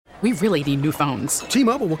We really need new phones.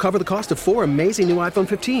 T-Mobile will cover the cost of 4 amazing new iPhone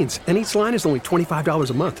 15s, and each line is only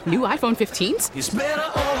 $25 a month. New iPhone 15s? It's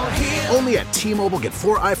better over here. Only at T-Mobile, get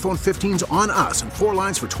 4 iPhone 15s on us and 4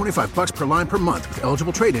 lines for $25 per line per month with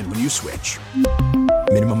eligible trade-in when you switch.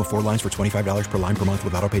 Minimum of 4 lines for $25 per line per month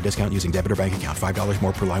with autopay discount using debit or bank account. $5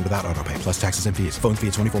 more per line without autopay, plus taxes and fees. Phone fee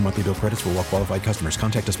at 24 monthly bill credits for well-qualified customers.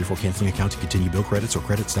 Contact us before canceling account to continue bill credits or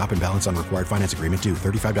credit stop and balance on required finance agreement due.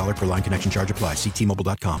 $35 per line connection charge applies. See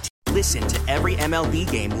T-Mobile.com. Listen to every MLB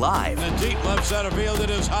game live. In the deep left center field, it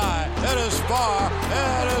is high, it is far,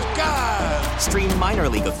 it is gone. Stream minor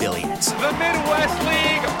league affiliates. The Midwest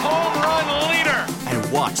League home run leader.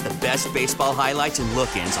 And watch the best baseball highlights and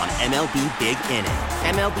look-ins on MLB Big Inning.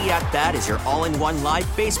 MLB At Bat is your all-in-one live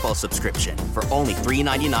baseball subscription for only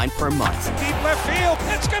 $3.99 per month. Deep left field,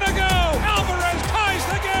 it's gonna go. Alvarez ties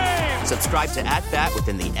the game. Subscribe to At Bat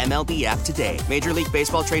within the MLB app today. Major League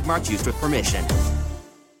Baseball trademarks used with permission.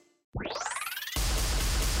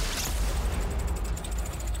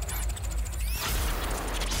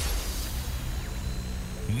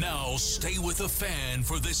 Now stay with the fan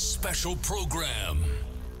for this special program.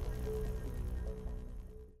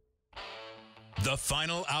 The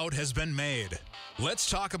final out has been made. Let's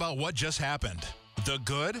talk about what just happened. The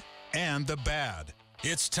good and the bad.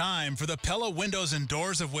 It's time for the Pella Windows and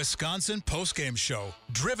Doors of Wisconsin postgame show,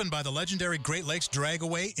 driven by the legendary Great Lakes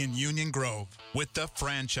Dragaway in Union Grove, with the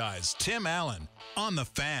franchise, Tim Allen, on the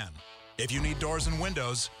Fan. If you need doors and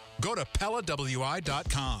windows, go to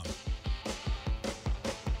PellaWI.com.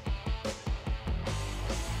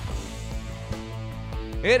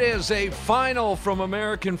 It is a final from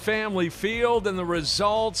American Family Field, and the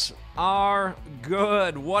results are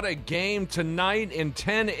good. What a game tonight. In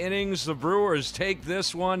 10 innings, the Brewers take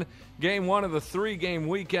this one. Game one of the 3-game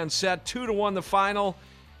weekend set, 2-1 the final.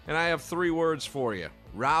 And I have 3 words for you.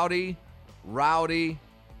 Rowdy, rowdy,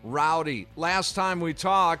 rowdy. Last time we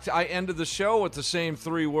talked, I ended the show with the same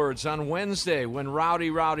 3 words on Wednesday when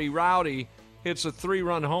Rowdy, Rowdy, Rowdy hits a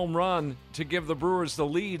 3-run home run to give the Brewers the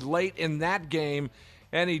lead late in that game.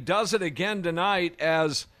 And he does it again tonight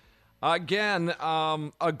as, again,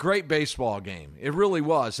 a great baseball game. It really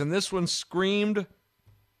was. And this one screamed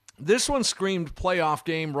playoff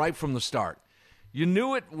game right from the start. You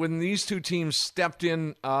knew it when these two teams stepped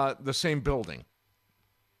in the same building.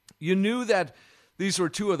 You knew that these were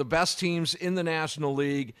two of the best teams in the National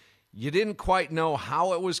League. You didn't quite know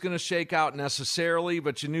how it was going to shake out necessarily,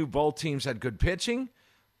 but you knew both teams had good pitching.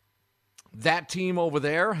 That team over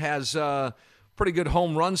there has pretty good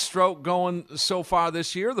home run stroke going so far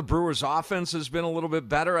this year. The Brewers' offense has been a little bit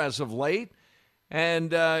better as of late,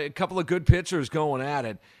 and a couple of good pitchers going at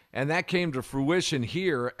it. And that came to fruition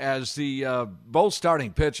here as the both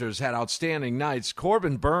starting pitchers had outstanding nights.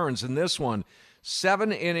 Corbin Burnes in this one,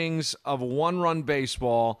 7 innings of 1-run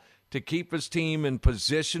baseball to keep his team in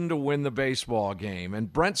position to win the baseball game.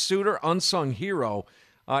 And Brent Suter, unsung hero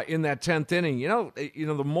in that 10th inning. You know,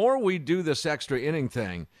 the more we do this extra inning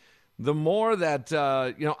thing, the more that,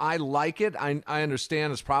 I like it. I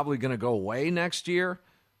understand it's probably going to go away next year,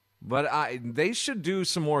 but they should do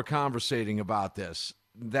some more conversating about this,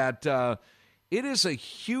 that it is a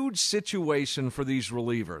huge situation for these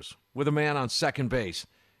relievers with a man on second base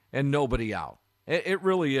and nobody out. It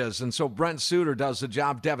really is. And so Brent Suter does the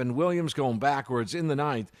job. Devin Williams going backwards in the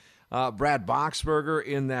 9th. Brad Boxberger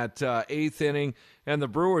in that 8th inning. And the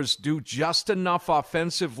Brewers do just enough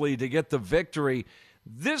offensively to get the victory.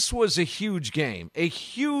 This was a huge game, a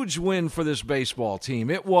huge win for this baseball team.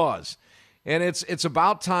 It was. And it's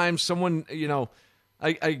about time someone,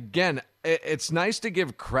 again, it's nice to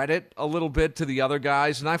give credit a little bit to the other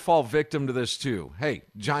guys, and I fall victim to this too. Hey,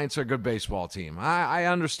 Giants are a good baseball team. I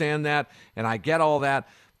understand that, and I get all that.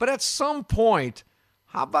 But at some point,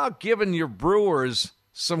 how about giving your Brewers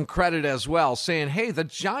some credit as well, saying, hey, the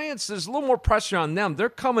Giants, there's a little more pressure on them. They're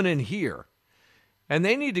coming in here, and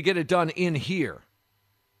they need to get it done in here.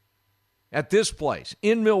 At this place,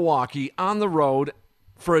 in Milwaukee, on the road,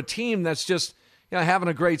 for a team that's just having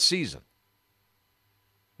a great season.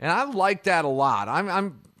 And I like that a lot.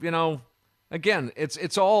 I'm again,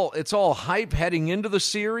 it's all hype heading into the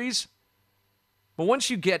series. But once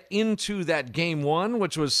you get into that game one,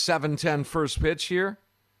 which was 7-10 first pitch here,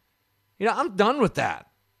 I'm done with that.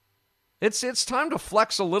 It's time to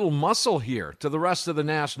flex a little muscle here to the rest of the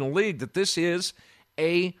National League that this is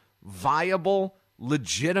a viable,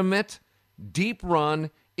 legitimate, deep run,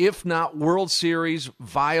 if not World Series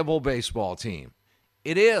viable baseball team.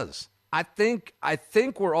 It is. I think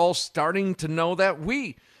we're all starting to know that.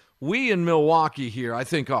 We in Milwaukee here, I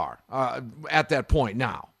think, are at that point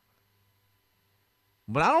now.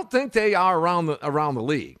 But I don't think they are around the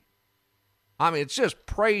league. I mean, it's just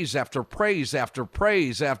praise after praise after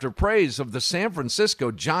praise after praise of the San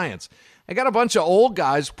Francisco Giants. They got a bunch of old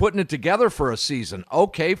guys putting it together for a season.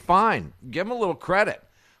 Okay, fine. Give them a little credit.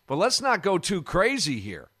 But let's not go too crazy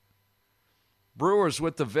here. Brewers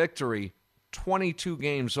with the victory, 22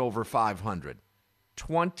 games over 500.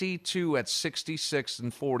 22 at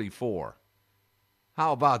 66-44.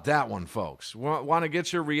 How about that one, folks? Want to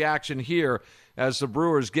get your reaction here as the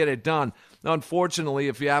Brewers get it done. Unfortunately,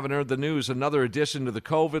 if you haven't heard the news, another addition to the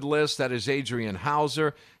COVID list, that is Adrian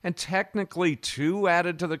Hauser, and technically two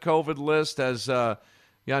added to the COVID list as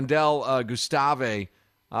Yandel Gustave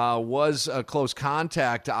was a close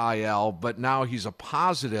contact IL, but now he's a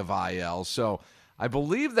positive IL. So I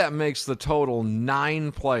believe that makes the total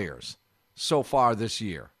 9 players so far this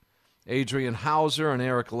year. Adrian Hauser and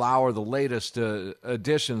Eric Lauer, the latest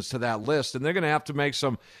additions to that list. And they're going to have to make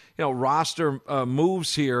some roster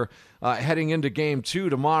moves here heading into Game 2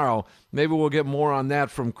 tomorrow. Maybe we'll get more on that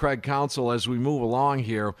from Craig Counsell as we move along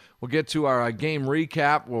here. We'll get to our game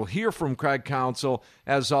recap. We'll hear from Craig Counsell,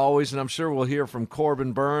 as always, and I'm sure we'll hear from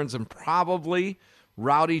Corbin Burns and probably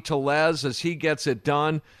Rowdy Tellez as he gets it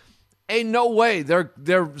done. Ain't no way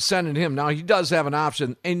they're sending him. Now, he does have an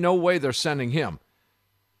option. Ain't no way they're sending him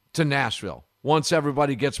to Nashville once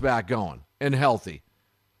everybody gets back going and healthy.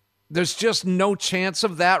 There's just no chance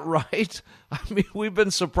of that, right? I mean, we've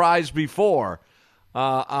been surprised before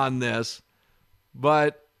on this,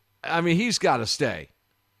 but, I mean, he's got to stay.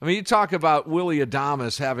 I mean, you talk about Willy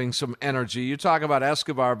Adames having some energy. You talk about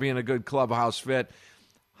Escobar being a good clubhouse fit.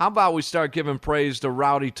 How about we start giving praise to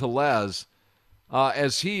Rowdy Tellez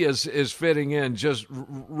as he is fitting in just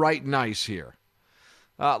right nice here.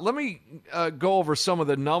 Let me go over some of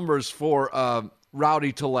the numbers for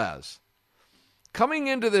Rowdy Tellez. Coming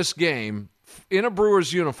into this game in a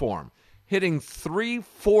Brewers uniform, hitting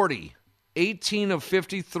 .340, 18 of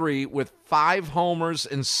 53 with 5 homers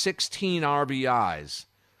and 16 RBIs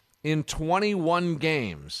in 21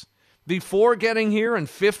 games. Before getting here in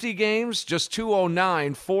 50 games, just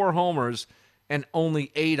 .209, 4 homers, and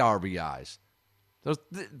only 8 RBIs.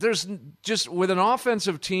 There's just, with an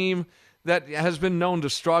offensive team that has been known to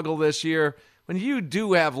struggle this year, when you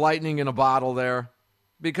do have lightning in a bottle there,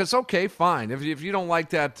 because, okay, fine. If you don't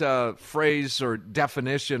like that phrase or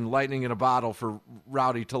definition, lightning in a bottle for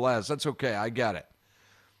Rowdy Tellez, that's okay. I get it.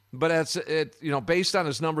 But based on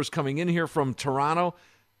his numbers coming in here from Toronto,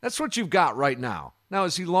 that's what you've got right now. Now,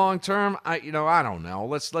 is he long-term? I don't know.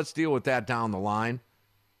 Let's deal with that down the line.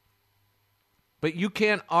 But you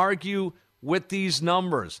can't argue with these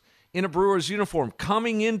numbers. In a Brewers uniform,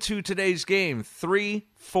 coming into today's game,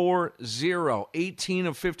 .340, 18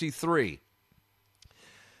 of 53.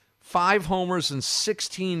 5 homers and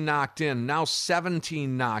 16 knocked in, now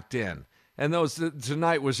 17 knocked in. And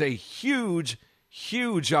tonight was a huge,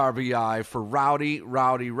 huge RBI for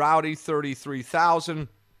Rowdy, 33,000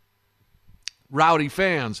 Rowdy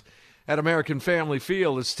fans at American Family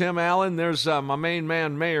Field. It's Tim Allen. There's my main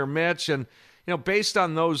man, Mayor Mitch. And, based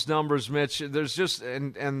on those numbers, Mitch, there's just,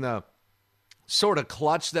 and the sort of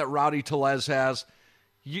clutch that Rowdy Tellez has,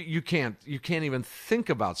 you can't even think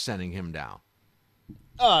about sending him down.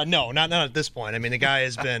 No, not at this point. I mean, the guy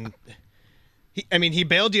has been, he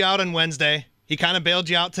bailed you out on Wednesday. He kind of bailed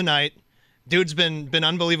you out tonight. Dude's been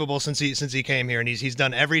unbelievable since he came here, and he's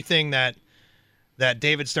done everything that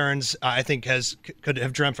David Stearns, I think, could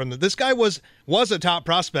have dreamt from. This guy was a top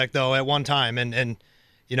prospect, though, at one time, and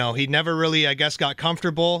he never really, I guess, got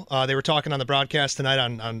comfortable. They were talking on the broadcast tonight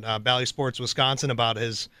on Bally Sports Wisconsin about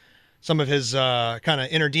some of his kind of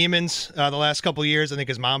inner demons the last couple of years. I think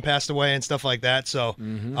his mom passed away and stuff like that. So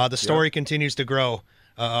the story continues to grow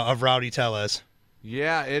of Rowdy Tellez.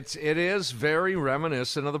 Yeah, it is very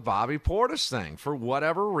reminiscent of the Bobby Portis thing. For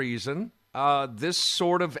whatever reason, this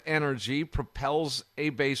sort of energy propels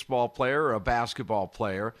a baseball player or a basketball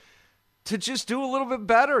player to just do a little bit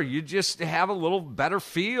better. You just have a little better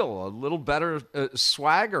feel, a little better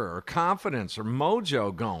swagger or confidence or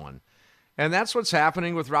mojo going. And that's what's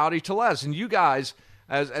happening with Rowdy Tellez. And you guys,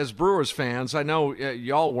 as Brewers fans, I know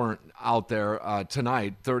y'all weren't out there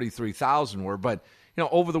tonight, 33,000 were, but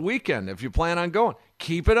over the weekend, if you plan on going,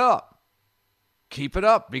 keep it up. Keep it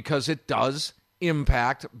up, because it does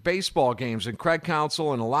impact baseball games. And Craig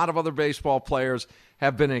Counsell and a lot of other baseball players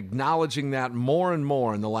have been acknowledging that more and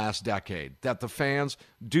more in the last decade, that the fans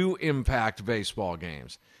do impact baseball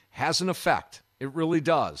games. Has an effect. It really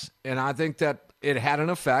does. And I think that it had an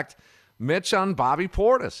effect, Mitch, on Bobby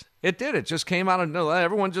Portis. It did. It just came out of nowhere.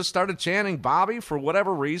 Everyone just started chanting Bobby for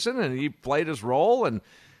whatever reason, and he played his role, and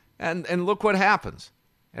look what happens.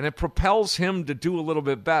 And it propels him to do a little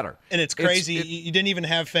bit better. And it's crazy. You didn't even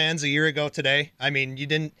have fans a year ago today. I mean, you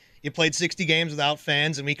didn't you played 60 games without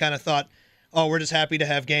fans, and we kind of thought, oh, we're just happy to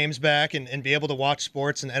have games back and be able to watch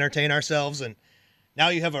sports and entertain ourselves. And now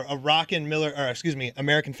you have a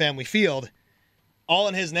American Family Field, all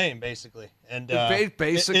in his name, basically. And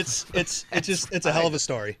basically, it's a hell of a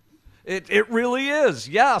story. It really is,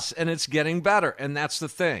 yes, and it's getting better, and that's the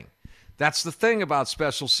thing. That's the thing about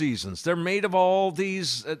special seasons. They're made of all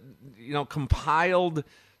these, compiled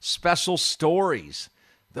special stories.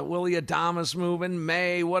 The Willy Adames move in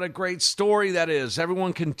May, what a great story that is.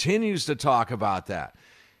 Everyone continues to talk about that.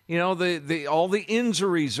 All the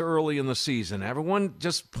injuries early in the season. Everyone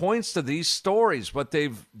just points to these stories, but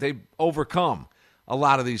they've overcome a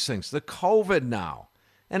lot of these things. The COVID now.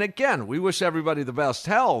 And again, we wish everybody the best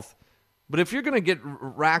health, but if you're going to get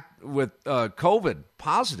racked with COVID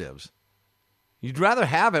positives, you'd rather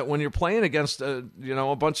have it when you're playing against a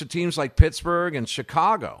bunch of teams like Pittsburgh and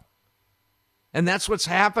Chicago. And that's what's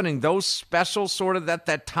happening. Those special sort of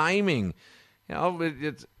that timing,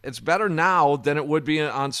 it's better now than it would be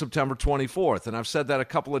on September 24th. And I've said that a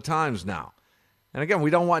couple of times now. And again, we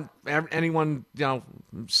don't want anyone,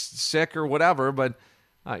 sick or whatever, but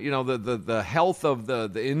the health of the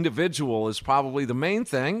individual is probably the main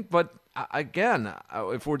thing. But again,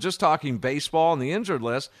 if we're just talking baseball and the injured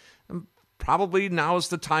list, probably now is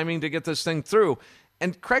the timing to get this thing through.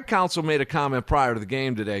 And Craig Counsell made a comment prior to the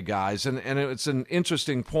game today, guys, and it's an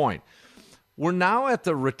interesting point. We're now at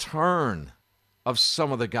the return of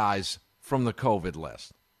some of the guys from the COVID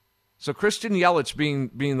list. So Christian Yelich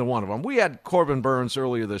being the one of them. We had Corbin Burns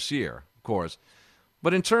earlier this year, of course.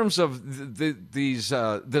 But in terms of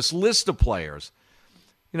this list of players,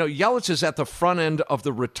 Yelich is at the front end of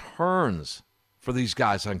the returns for these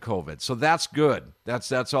guys on COVID. So that's good.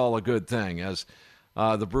 That's all a good thing as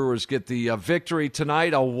the Brewers get the victory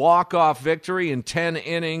tonight, a walk-off victory in 10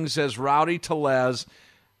 innings as Rowdy Tellez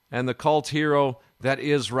and the cult hero that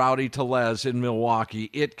is Rowdy Tellez in Milwaukee.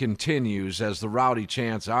 It continues as the Rowdy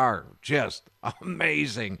chants are just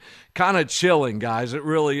amazing. Kind of chilling, guys. It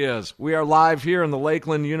really is. We are live here in the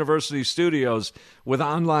Lakeland University studios with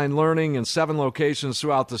online learning in 7 locations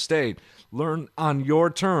throughout the state. Learn on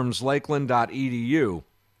your terms, lakeland.edu.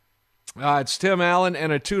 It's Tim Allen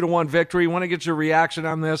and a 2-1 victory. Want to get your reaction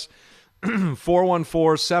on this?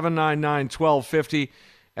 414-799-1250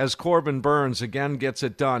 as Corbin Burns again gets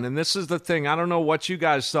it done. And this is the thing. I don't know what you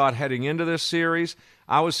guys thought heading into this series.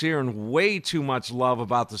 I was hearing way too much love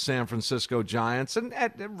about the San Francisco Giants, and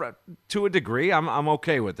to a degree, I'm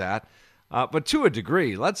okay with that. But to a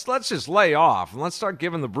degree, let's just lay off and let's start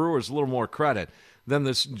giving the Brewers a little more credit than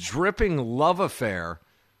this dripping love affair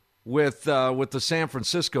with the San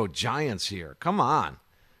Francisco Giants here. Come on.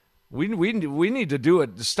 We need to do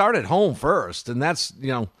it, start at home first, and that's,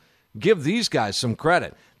 give these guys some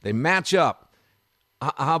credit. They match up.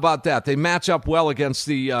 How about that? They match up well against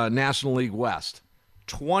the National League West.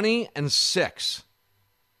 20-6.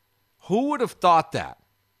 Who would have thought that?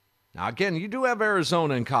 Now, again, you do have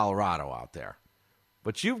Arizona and Colorado out there.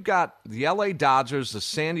 But you've got the L.A. Dodgers, the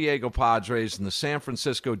San Diego Padres, and the San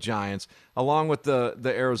Francisco Giants, along with the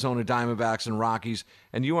Arizona Diamondbacks and Rockies,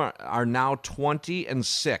 and you are now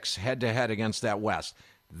 20-6 head-to-head against that West.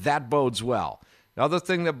 That bodes well. The other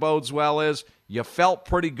thing that bodes well is you felt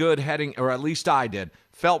pretty good heading, or at least I did,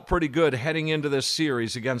 felt pretty good heading into this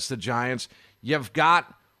series against the Giants. You've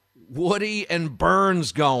got Woody and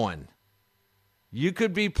Burns going. You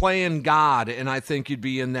could be playing God, and I think you'd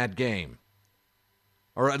be in that game.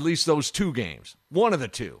 Or at least those 2 games. One of the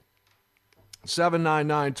 2.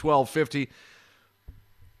 799-1250.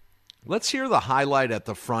 Let's hear the highlight at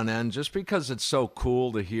the front end, just because it's so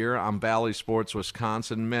cool to hear on Bally Sports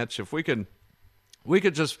Wisconsin. Mitch, if we could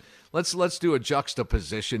just let's do a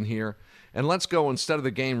juxtaposition here, and let's go, instead of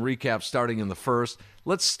the game recap starting in the first,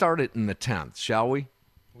 let's start it in the 10th, shall we?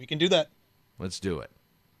 We can do that. Let's do it.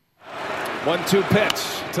 1-2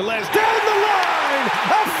 pitch. Tellez down the line.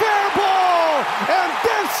 A fair ball. And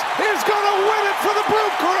this is going to win it for the Brew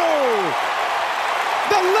Crew.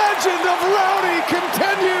 The legend of Rowdy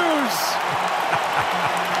continues.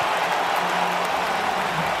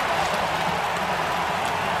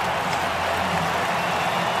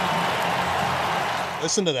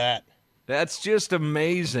 Listen to that. That's just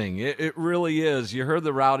amazing. It really is. You heard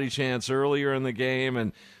the Rowdy chants earlier in the game,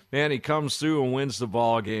 and man, he comes through and wins the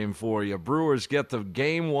ball game for you. Brewers get the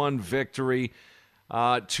Game 1 victory.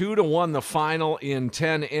 2-1 the final in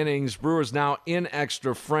 10 innings. Brewers now in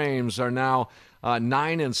extra frames are now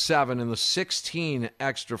 9-7 in the 16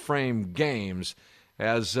 extra frame games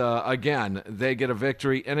as, again, they get a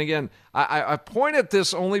victory. And again, I point at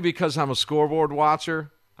this only because I'm a scoreboard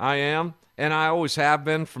watcher. I am, and I always have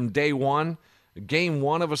been from day one. game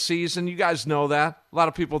one of a season. You guys know that. A lot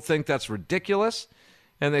of people think that's ridiculous,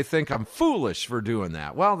 and they think I'm foolish for doing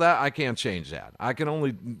that. Well, I can't change that. I can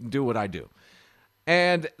only do what I do.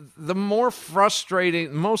 And the most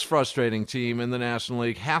frustrating team in the National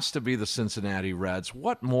League has to be the Cincinnati Reds.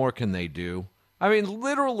 What more can they do? I mean,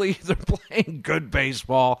 literally, they're playing good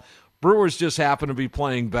baseball. Brewers just happen to be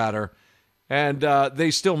playing better. And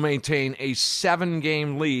they still maintain a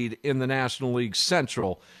 7-game lead in the National League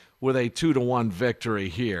Central with a 2-1 victory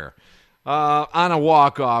here. On a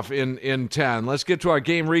walk-off in 10. Let's get to our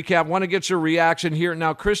game recap. Want to get your reaction here.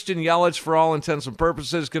 Now, Christian Yelich, for all intents and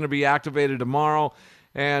purposes, is going to be activated tomorrow.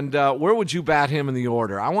 And where would you bat him in the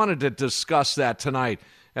order? I wanted to discuss that tonight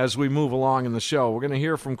as we move along in the show. We're going to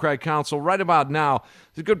hear from Craig Counsell right about now.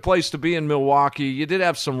 It's a good place to be in Milwaukee. You did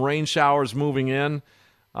have some rain showers moving in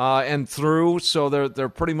and through, so they're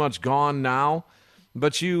pretty much gone now.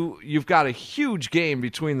 But you've got a huge game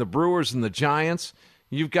between the Brewers and the Giants.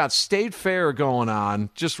 You've got State Fair going on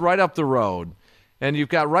just right up the road. And you've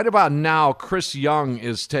got right about now, Chris Young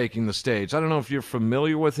is taking the stage. I don't know if you're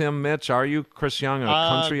familiar with him, Mitch. Are you? Chris Young, a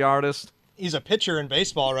country artist? He's a pitcher in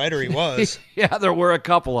baseball, right? Or he was. Yeah, there were a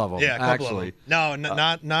couple of them, yeah, a couple actually. Of them.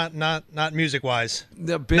 No, not music-wise.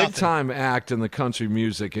 The big-time act in the country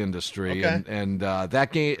music industry. Okay. And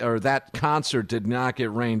that game or that concert did not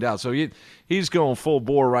get rained out. So he's going full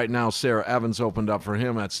bore right now. Sarah Evans opened up for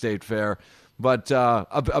him at State Fair. But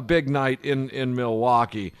a big night in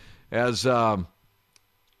Milwaukee as the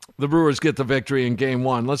Brewers get the victory in Game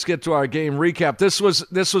 1. Let's get to our game recap. This was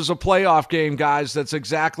a playoff game, guys. That's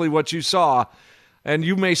exactly what you saw. And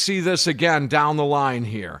you may see this again down the line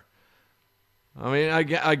here. I mean,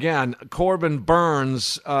 again, Corbin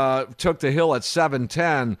Burnes took the hill at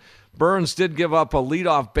 7-10. Burnes did give up a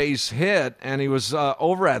leadoff base hit, and he was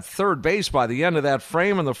over at third base by the end of that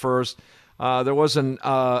frame in the first. There was an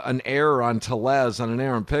error on Tellez on an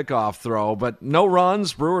errant pickoff throw, but no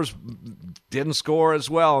runs. Brewers didn't score as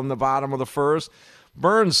well in the bottom of the first.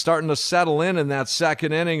 Burnes starting to settle in that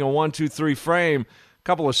second inning, a 1-2-3 frame. A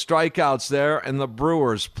couple of strikeouts there, and the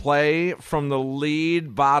Brewers play from the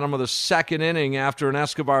lead bottom of the second inning after an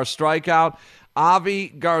Escobar strikeout. Avi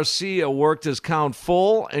Garcia worked his count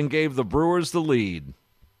full and gave the Brewers the lead.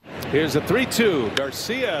 Here's a 3-2.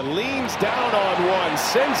 Garcia leans down on one,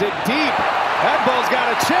 sends it deep. That ball's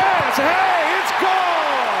got a chance. Hey, it's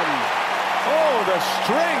gone! Oh, the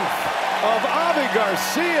strength of Avi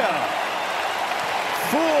Garcia.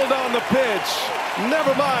 Fooled on the pitch.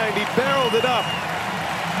 Never mind, he barreled it up.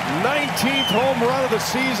 19th home run of the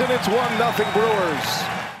season. It's 1-0 Brewers.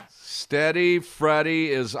 Steady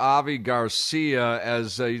Freddy is Avi Garcia,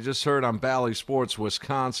 as you just heard on Bally Sports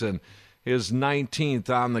Wisconsin. His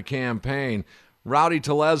 19th on the campaign. Rowdy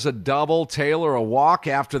Tellez a double, Taylor a walk.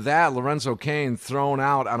 After that, Lorenzo Cain thrown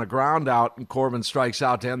out on a ground out, and Corbin strikes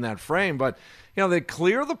out to end that frame. But, they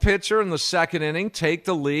clear the pitcher in the second inning, take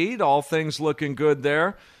the lead, all things looking good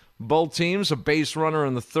there. Both teams a base runner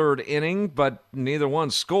in the third inning, but neither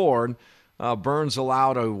one scored. Burnes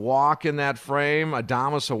allowed a walk in that frame,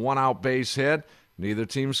 Adames a one-out base hit. Neither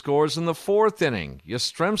team scores in the fourth inning.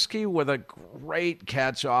 Yastrzemski with a great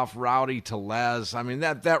catch off Rowdy Tellez. I mean,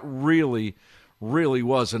 that really, really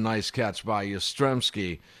was a nice catch by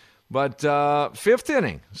Yastrzemski. But fifth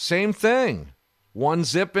inning, same thing.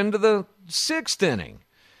 1-0 into the sixth inning.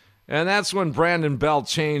 And that's when Brandon Belt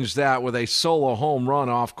changed that with a solo home run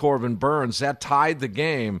off Corbin Burnes. That tied the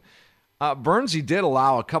game. Burnes, he did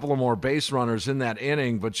allow a couple of more base runners in that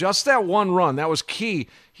inning, but just that one run, that was key.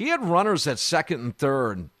 He had runners at second and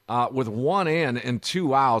third with one in and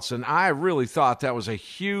two outs, and I really thought that was a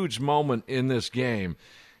huge moment in this game.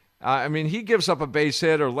 I mean, he gives up a base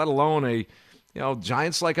hit, or let alone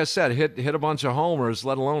Giants, like I said, hit a bunch of homers,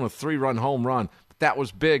 let alone a 3-run home run. That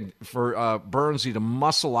was big for Burnesy to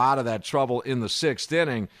muscle out of that trouble in the sixth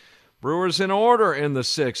inning. Brewers in order in the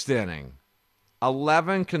sixth inning.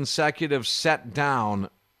 11 consecutive set down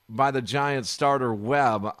by the Giants starter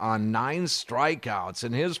Webb on 9 strikeouts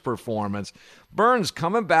in his performance. Burnes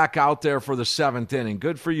coming back out there for the seventh inning.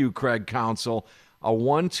 Good for you, Craig Counsell. A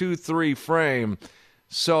 1-2-3 frame.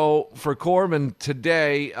 So for Corbin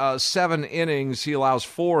today, 7 innings, he allows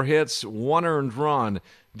 4 hits, 1 earned run.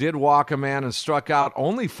 Did walk a man and struck out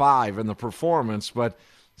only 5 in the performance, but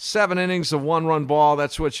 7 innings of 1-run ball,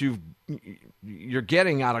 that's what you're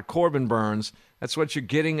getting out of Corbin Burnes. That's what you're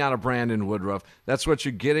getting out of Brandon Woodruff. That's what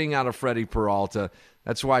you're getting out of Freddie Peralta.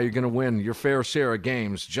 That's why you're going to win your fair share of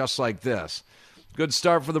games just like this. Good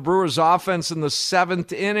start for the Brewers offense in the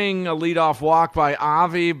 7th inning. A leadoff walk by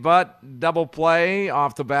Avi, but double play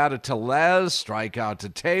off the bat of Tellez. Strikeout to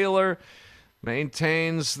Taylor.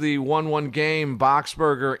 Maintains the 1-1 game.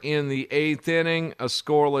 Boxberger in the 8th inning, a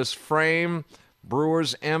scoreless frame.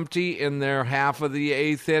 Brewers empty in their half of the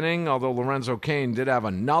 8th inning, although Lorenzo Cain did have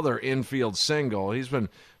another infield single. He's been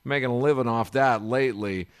making a living off that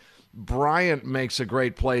lately. Bryant makes a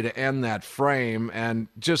great play to end that frame, and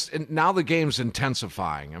now the game's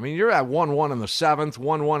intensifying. I mean, you're at 1-1 in the 7th,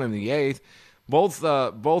 1-1 in the 8th.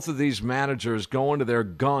 Both of these managers go into their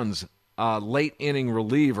guns, late inning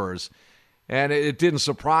relievers, and it didn't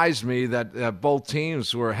surprise me that both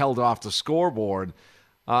teams were held off the scoreboard.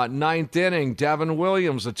 9th inning, Devin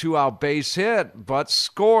Williams, a 2-out base hit, but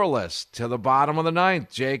scoreless. To the bottom of the 9th,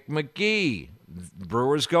 Jake McGee.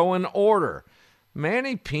 Brewers go in order.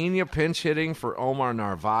 Manny Pena pinch hitting for Omar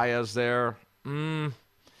Narvaez there. No.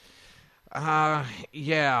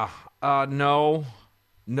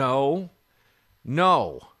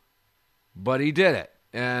 But he did it.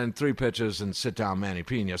 And 3 pitches and sit down Manny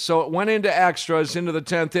Pena. So it went into extras, into the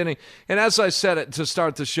 10th inning. And as I said it to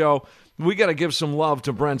start the show, we got to give some love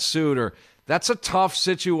to Brent Suter. That's a tough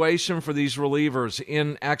situation for these relievers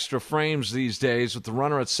in extra frames these days with the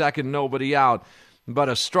runner at second, nobody out. But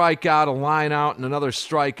a strikeout, a line out, and another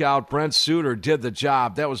strikeout. Brent Suter did the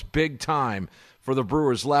job. That was big time for the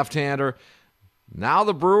Brewers left-hander. Now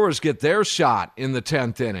the Brewers get their shot in the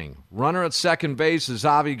 10th inning. Runner at second base is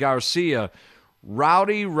Avi Garcia.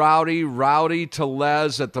 Rowdy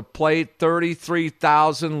Tellez at the plate,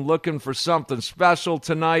 33,000, looking for something special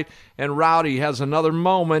tonight, and Rowdy has another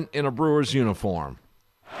moment in a Brewers uniform.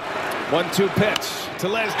 1-2 pitch.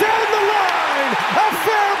 Tellez down the line, a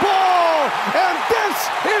fair ball, and this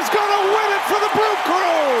is going to win it for the Brew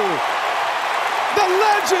Crew. The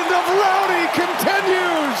legend of Rowdy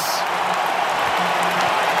continues.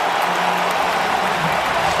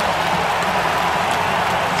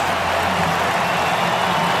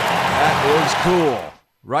 That is cool.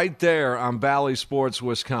 Right there on Bally Sports,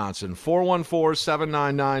 Wisconsin.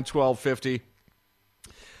 414-799-1250.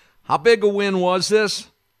 How big a win was this?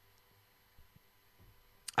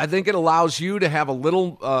 I think it allows you to have a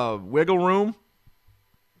little wiggle room.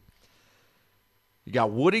 You got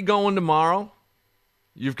Woody going tomorrow.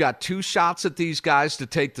 You've got 2 shots at these guys to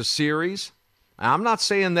take the series. I'm not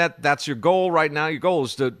saying that that's your goal right now. Your goal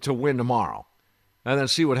is to win tomorrow and then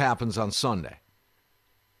see what happens on Sunday.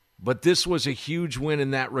 But this was a huge win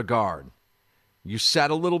in that regard. You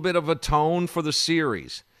set a little bit of a tone for the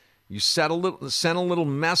series. You sent a little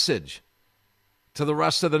message to the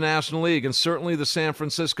rest of the National League and certainly the San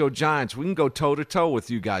Francisco Giants. We can go toe-to-toe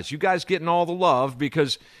with you guys. You guys getting all the love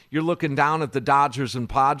because you're looking down at the Dodgers and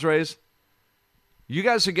Padres. You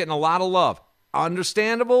guys are getting a lot of love.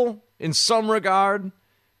 Understandable in some regard.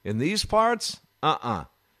 In these parts,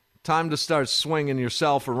 time to start swinging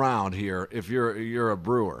yourself around here if you're a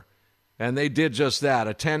Brewer. And they did just that,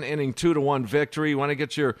 a 10-inning 2-1 victory. You want to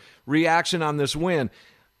get your reaction on this win.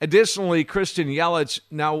 Additionally, Christian Yelich,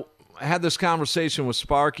 now I had this conversation with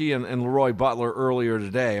Sparky and Leroy Butler earlier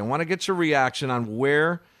today. I want to get your reaction on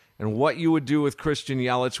where and what you would do with Christian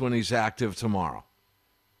Yelich when he's active tomorrow.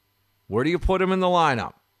 Where do you put him in the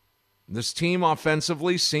lineup? This team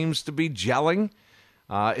offensively seems to be gelling.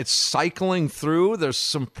 It's cycling through. There's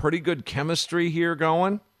some pretty good chemistry here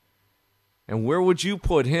going. And where would you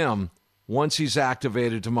put him once he's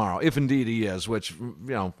activated tomorrow, if indeed he is, which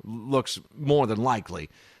looks more than likely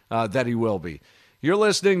that he will be? You're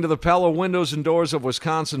listening to the Pella Windows and Doors of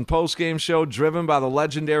Wisconsin postgame show, driven by the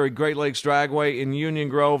legendary Great Lakes Dragway in Union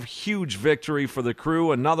Grove. Huge victory for the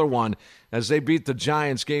Crew, another one as they beat the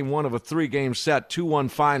Giants, game 1 of a 3-game set,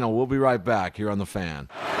 2-1 final. We'll be right back here on The Fan.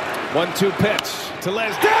 1-2 pitch.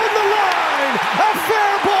 Tellez down the line, a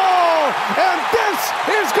fair ball, and this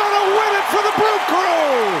is going to win it for the Brew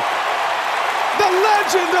Crew. The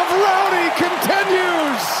legend of Rowdy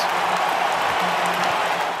continues.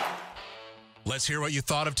 Let's hear what you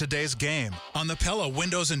thought of today's game on the Pella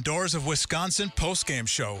Windows and Doors of Wisconsin postgame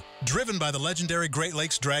show, driven by the legendary Great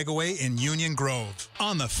Lakes Dragway in Union Grove.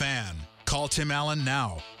 On The Fan. Call Tim Allen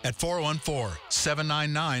now at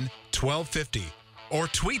 414-799-1250 or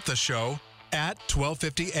tweet the show at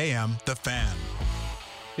 1250 AM The Fan.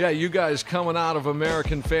 Yeah, you guys coming out of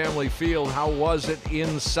American Family Field, how was it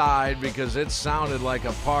inside? Because it sounded like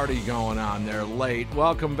a party going on there late.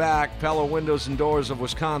 Welcome back, Pella Windows and Doors of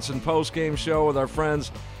Wisconsin postgame show with our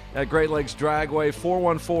friends at Great Lakes Dragway.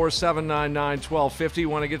 414-799-1250.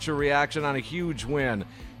 Want to get your reaction on a huge win.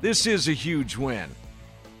 This is a huge win.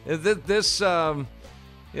 This, they're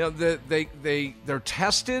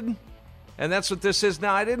tested, and that's what this is.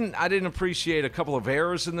 Now, I didn't appreciate a couple of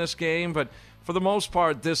errors in this game, but for the most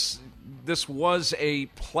part, this was a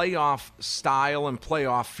playoff style and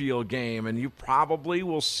playoff feel game, and you probably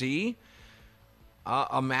will see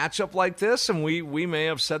a matchup like this, and we may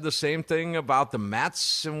have said the same thing about the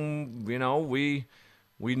Mets, and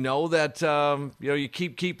we know that you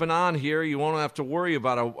keep keeping on here, you won't have to worry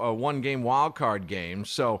about a one-game wild card game.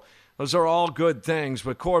 So those are all good things.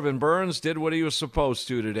 But Corbin Burnes did what he was supposed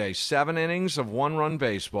to today: 7 innings of one-run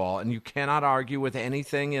baseball, and you cannot argue with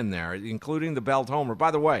anything in there, including the Belt homer.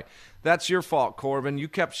 By the way, that's your fault, Corbin. You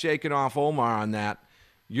kept shaking off Omar on that.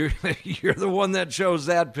 You're the one that chose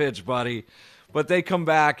that pitch, buddy. But they come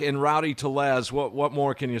back, and Rowdy Tellez, what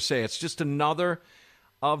more can you say? It's just another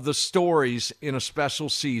of the stories in a special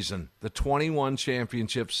season, the 21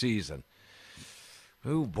 championship season.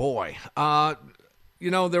 Oh, boy.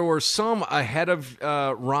 There were some ahead of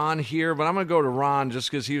Ron here, but I'm going to go to Ron just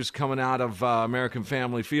because he was coming out of American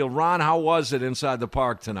Family Field. Ron, how was it inside the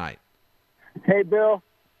park tonight? Hey, Bill.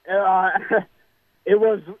 It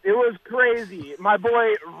was crazy. My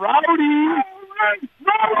boy, Rowdy.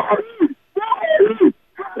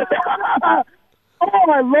 Oh,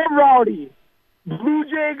 I love Rowdy. Blue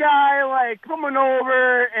Jay guy, coming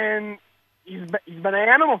over, and he's been an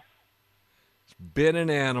animal. Been an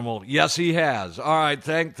animal. Yes, he has. All right,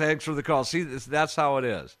 thanks for the call. See, that's how it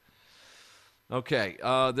is. Okay,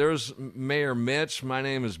 there's Mayor Mitch. My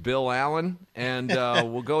name is Bill Allen, and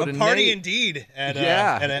we'll go to Nate. A party indeed at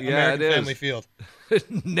American Family Field.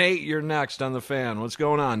 Nate, you're next on the Fan. What's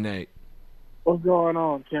going on, Nate? What's going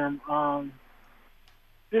on, Tim?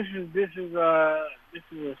 This is a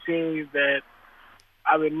series that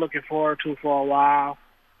I've been looking forward to for a while,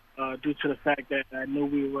 due to the fact that I knew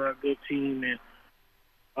we were a good team, and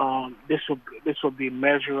this will be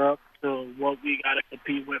measure up to what we got to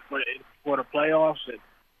compete with for the playoffs. And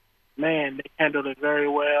man, they handled it very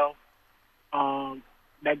well.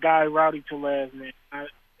 That guy Rowdy Tellez, man, I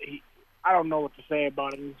don't know what to say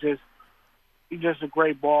about him. He's just a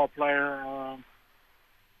great ball player.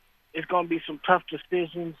 It's going to be some tough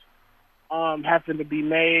decisions having to be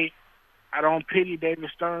made. I don't pity David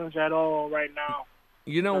Stearns at all right now.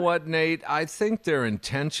 You know what, Nate? I think their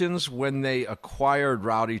intentions when they acquired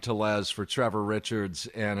Rowdy Tellez for Trevor Richards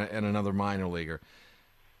and another minor leaguer,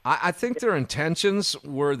 I think their intentions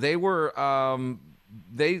were they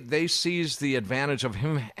seized the advantage of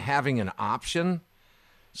him having an option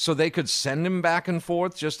so they could send him back and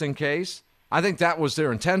forth just in case. I think that was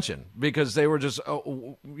their intention because they were just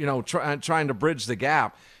trying to bridge the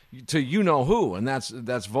gap to who, and that's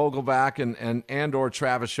Vogelback and or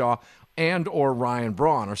Travis Shaw and or Ryan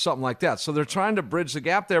Braun or something like that. So they're trying to bridge the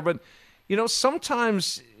gap there, but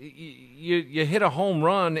sometimes you hit a home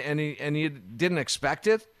run and you didn't expect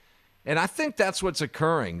it, and I think that's what's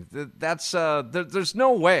occurring. There's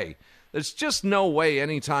no way. There's just no way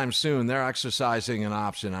anytime soon they're exercising an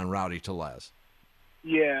option on Rowdy Tellez.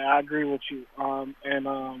 Yeah, I agree with you. I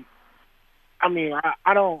mean,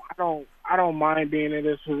 I don't mind being in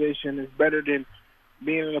this position. It's better than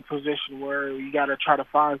being in a position where you got to try to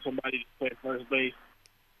find somebody to play first base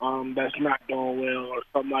that's not doing well or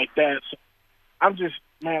something like that. So I'm just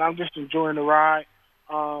enjoying the ride.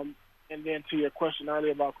 And then to your question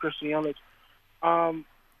earlier about Christian Yelich, I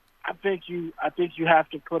think you have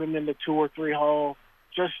to put him in the 2 or 3 hole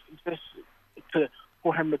just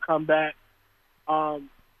for him to come back.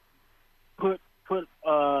 Put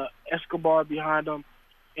Escobar behind him,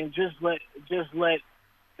 and just let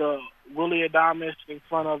the Willy Adames in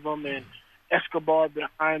front of him and Escobar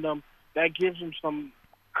behind him. That gives him some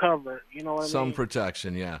cover, you know what I mean? Some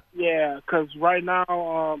protection, yeah. Yeah, because right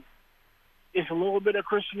now it's a little bit of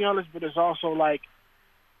Christian Yelich, but it's also like,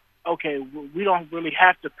 okay, we don't really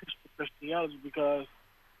have to pitch for Christian Yelich because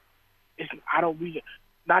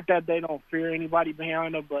not that they don't fear anybody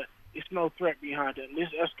behind them, but it's no threat behind him. This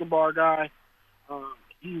Escobar guy,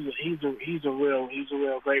 he's a real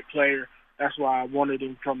great player. That's why I wanted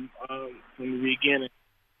him from the beginning.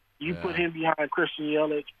 You put him behind Christian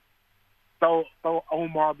Yelich, throw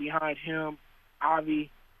Omar behind him, Avi.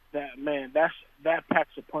 That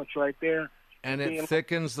packs a punch right there. And it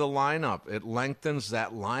thickens the lineup. It lengthens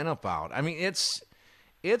that lineup out. I mean, it's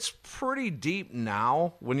pretty deep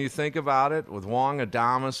now when you think about it with Wong,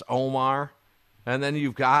 Adames, Omar, and then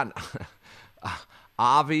you've got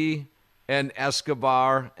Avi and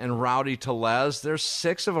Escobar and Rowdy Tellez. There's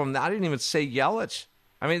 6 of them. I didn't even say Yelich.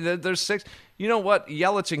 I mean, there's 6. You know what?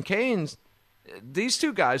 Yelich and Canes, these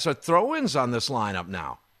 2 guys are throw-ins on this lineup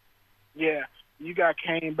now. Yeah, you got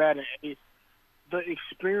Kane batting 8th. The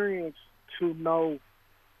experience you're going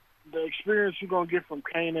to get from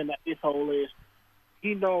Kane in the 8th hole is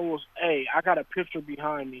he knows, hey, I got a pitcher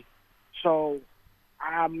behind me, so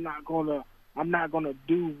I'm not gonna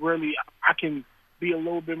do really. I can be a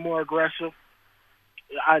little bit more aggressive.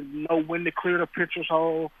 I know when to clear the pitcher's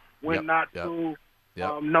hole, when not to.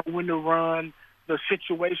 know when to run, the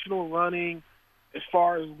situational running, as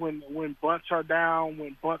far as when bunts are down,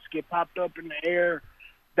 when bunts get popped up in the air,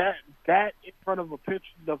 that in front of the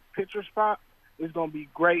pitcher spot is going to be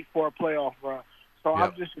great for a playoff run. So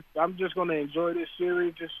I'm just going to enjoy this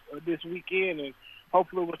series this weekend, and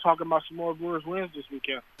hopefully we're talking about some more Brewers wins this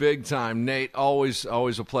weekend. Big time, Nate. Always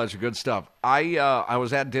a pleasure. Good stuff. I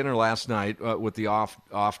was at dinner last night with the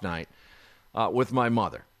off night with my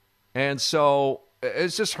mother, and so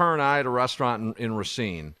it's just her and I at a restaurant in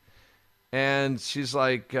Racine. And she's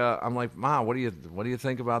like, I'm like, Ma, what do you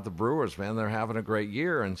think about the Brewers, man? They're having a great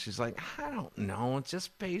year. And she's like, I don't know. It's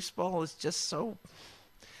just baseball. It's just so.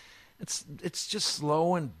 It's just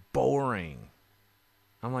slow and boring.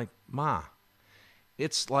 I'm like, Ma,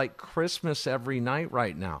 it's like Christmas every night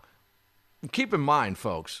right now. Keep in mind,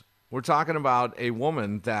 folks, we're talking about a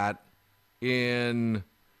woman that in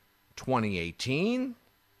 2018,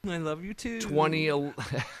 I love you too.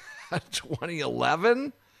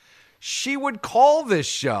 2011, she would call this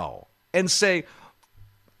show and say,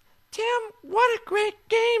 Tim, what a great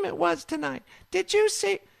game it was tonight. Did you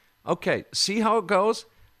see? Okay, see how it goes?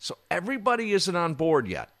 So everybody isn't on board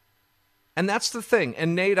yet. And that's the thing.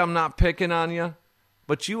 And Nate, I'm not picking on you,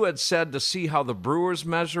 but you had said to see how the Brewers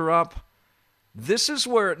measure up. This is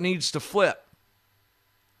where it needs to flip.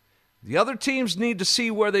 The other teams need to see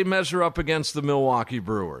where they measure up against the Milwaukee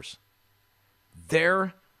Brewers.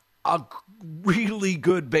 They're a really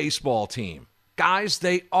good baseball team. Guys,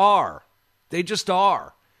 they are. They just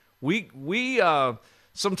are. We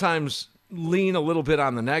sometimes lean a little bit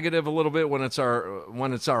on the negative a little bit when it's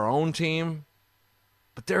our own team,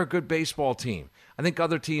 but they're a good baseball team. I think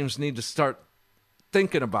other teams need to start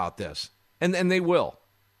thinking about this, and they will.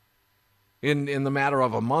 In the matter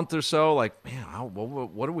of a month or so, like, man,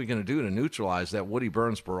 what are we going to do to neutralize that Woody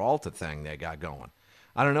Burns-Peralta thing they got going?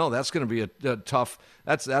 I don't know. That's going to be a tough.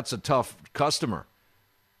 That's a tough customer.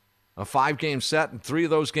 A 5-game set, and 3 of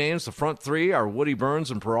those games, the front 3 are Woody Burns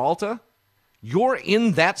and Peralta. You're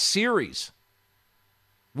in that series.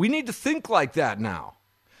 We need to think like that now.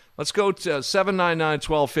 Let's go to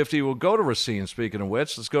 799-1250. We'll go to Racine, speaking of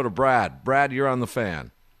which. Let's go to Brad. Brad, you're on the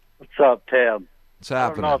Fan. What's up, Tim? What's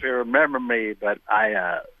happening? I don't know if you remember me, but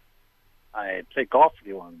I played golf with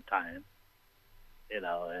you one time. And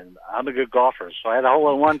I'm a good golfer, so I had a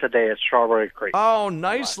hole-in-one today at Strawberry Creek. Oh,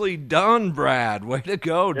 nicely done, Brad. Way to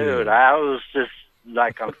go, dude. Dude, I was just,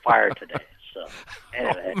 like, on fire today. So,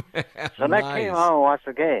 anyway. So then I came home and watched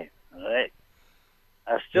the game. All right?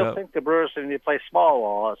 I still think the Brewers need to play small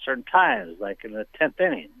ball at certain times, like in the 10th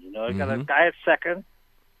inning. You got a guy at second,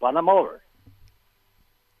 bunt him over.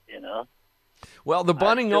 Well, the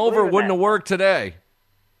bunting over wouldn't have worked today.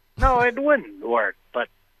 No, it wouldn't work, but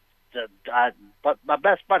my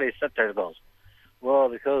best buddy sat there and goes, well,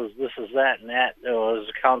 because this is that and that, there's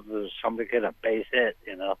a count of somebody get a base hit,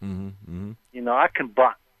 I can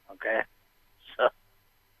bunt, okay? So,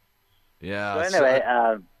 yeah. So anyway,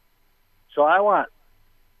 so I want,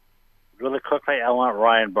 really quickly, I want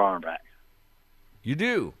Ryan Braun back. You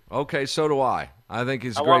do? Okay, so do I. I think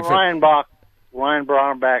he's a I great want Ryan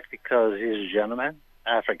Braun back because he's a gentleman.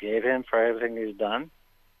 I forgave him for everything he's done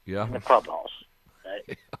in the clubhouse.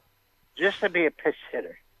 Right? Just to be a pitch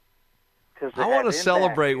hitter. I want to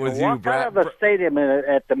celebrate with you, Brad. Out of the stadium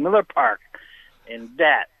at the Miller Park, and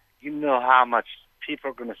you know how much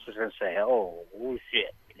people are going to sit there and say, oh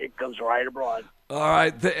shit, it comes right abroad. All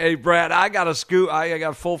right. Hey, Brad, I got a scoop. I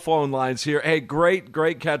got full phone lines here. Hey,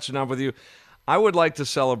 great catching up with you. I would like to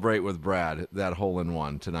celebrate with Brad that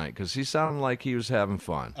hole-in-one tonight because he sounded like he was having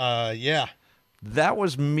fun. Yeah. That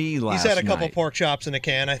was me last night. He's had a couple pork chops in a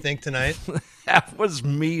can, I think, tonight. That was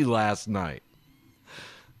me last night.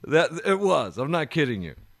 It was. I'm not kidding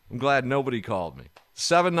you. I'm glad nobody called me.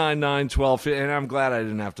 799-1250, and I'm glad I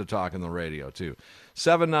didn't have to talk on the radio, too.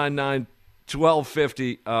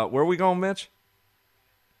 799-1250. Where are we going, Mitch?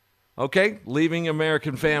 Okay, leaving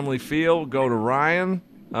American Family Field. Go to Ryan.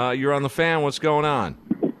 You're on the Fan. What's going on?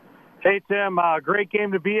 Hey, Tim. Great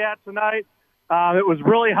game to be at tonight. It was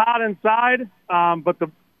really hot inside, but the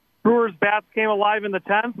Brewers' bats came alive in the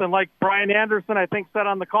 10th, and like Brian Anderson, I think, said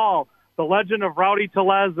on the call, the legend of Rowdy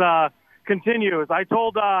Tellez continues. I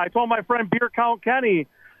told my friend Beer Count Kenny,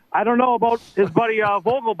 I don't know about his buddy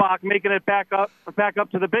Vogelbach making it back up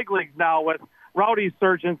to the big leagues now with Rowdy's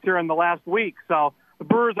surgence here in the last week. So the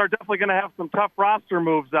Brewers are definitely going to have some tough roster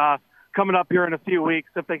moves coming up here in a few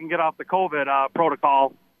weeks if they can get off the COVID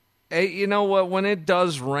protocol. Hey, you know what? When it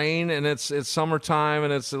does rain and it's summertime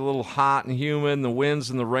and it's a little hot and humid and the winds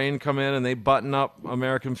and the rain come in and they button up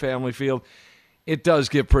American Family Field, It does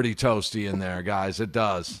get pretty toasty in there, guys. It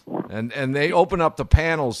does. And they open up the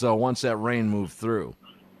panels, though, once that rain moved through.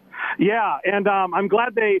 Yeah, and I'm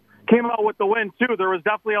glad they came out with the win, too. There was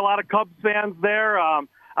definitely a lot of Cubs fans there. I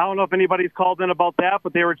don't know if anybody's called in about that,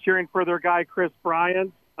 but they were cheering for their guy, Chris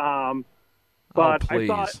Bryant. But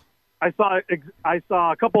I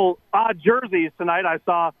saw a couple odd jerseys tonight. I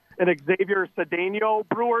saw an Xavier Cedeno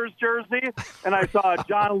Brewers jersey, and I saw a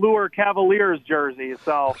John Lure Cavaliers jersey.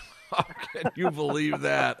 So, can you believe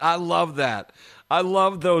that? I love that. I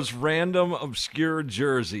love those random, obscure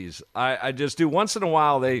jerseys. I just do. Once in a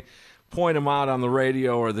while, they point them out on the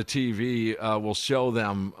radio or the TV. We'll show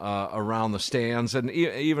them around the stands, and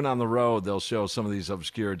even on the road, they'll show some of these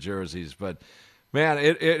obscure jerseys. But, man,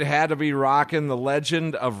 it had to be rocking the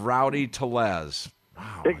legend of Rowdy Tellez.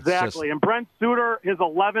 Wow, exactly. And Brent Suter, his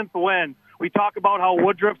 11th win. We talk about how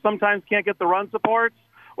Woodruff sometimes can't get the run supports.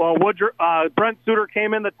 Well, Brent Suter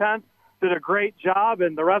came in the 10th, did a great job,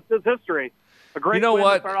 and the rest is history. A great win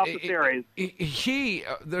to start off the series.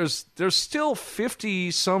 There's still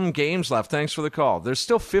 50-some games left. Thanks for the call. There's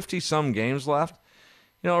still 50-some games left.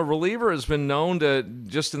 A reliever has been known to,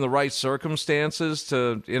 just in the right circumstances,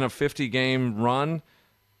 to, in a 50-game run,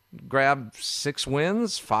 grab 6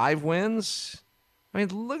 wins, 5 wins. I mean,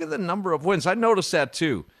 look at the number of wins. I noticed that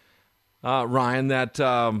too, Ryan, that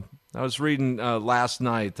I was reading last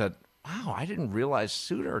night that, wow, I didn't realize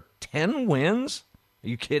Suter, 10 wins? Are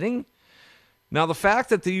you kidding? Now, the fact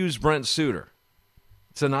that they used Brent Suter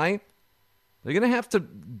tonight, they're going to have to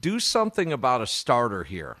do something about a starter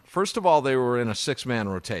here. First of all, they were in a 6-man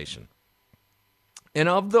rotation. And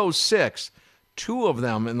of those 6, 2 of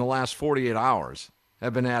them in the last 48 hours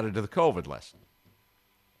have been added to the COVID list.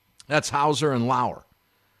 That's Hauser and Lauer.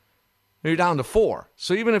 You're down to 4.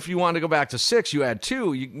 So even if you want to go back to 6, you add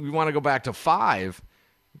 2. You want to go back to 5.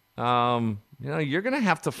 You're going to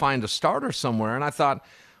have to find a starter somewhere. And I thought,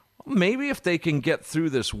 well, maybe if they can get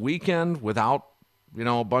through this weekend without,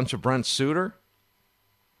 a bunch of Brent Suter,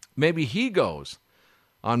 maybe he goes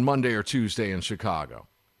on Monday or Tuesday in Chicago.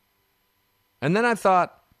 And then I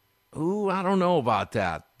thought, I don't know about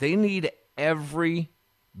that. They need every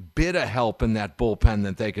bit of help in that bullpen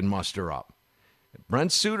that they can muster up.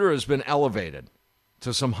 Brent Suter has been elevated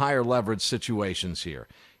to some higher leverage situations here.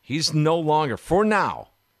 He's no longer, for now,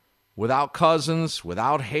 without Cousins,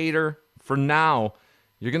 without Hader, for now,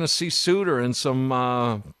 you're going to see Suter in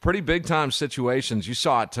some pretty big-time situations. You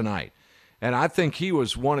saw it tonight. And I think he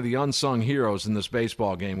was one of the unsung heroes in this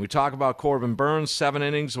baseball game. We talk about Corbin Burns, 7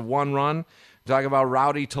 innings of 1 run. Talk about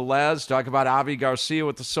Rowdy Tellez. Talk about Avi Garcia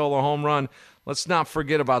with the solo home run. Let's not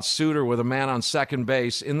forget about Suter with a man on second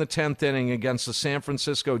base in the 10th inning against the San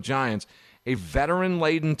Francisco Giants. A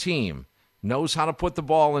veteran-laden team knows how to put the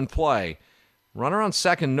ball in play. Runner on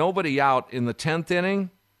second, nobody out in the 10th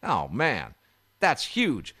inning. Oh, man, that's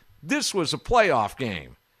huge. This was a playoff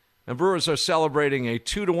game. And Brewers are celebrating a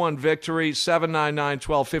 2-1 victory,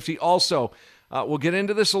 7-9-9-12-50. Also, we'll get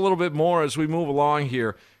into this a little bit more as we move along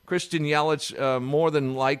here. Christian Yelich more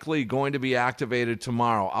than likely going to be activated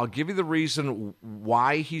tomorrow. I'll give you the reason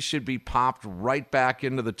why he should be popped right back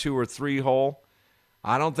into the 2 or 3 hole.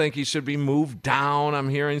 I don't think he should be moved down. I'm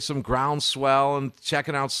hearing some groundswell and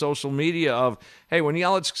checking out social media of, hey, when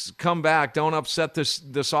Yelich come back, don't upset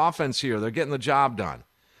this offense here. They're getting the job done.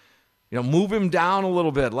 Move him down a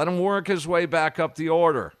little bit. Let him work his way back up the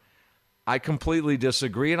order. I completely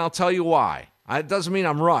disagree, and I'll tell you why. It doesn't mean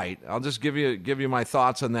I'm right. I'll just give you my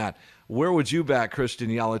thoughts on that. Where would you back Christian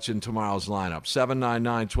Yelich in tomorrow's lineup?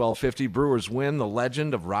 7-9-9-12-50. Brewers win. The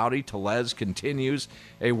legend of Rowdy Tellez continues.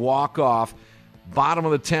 A walk-off. Bottom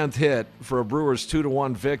of the 10th hit for a Brewers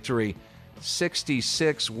 2-1 victory.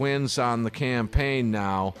 66 wins on the campaign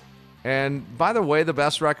now. And by the way, the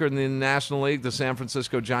best record in the National League, the San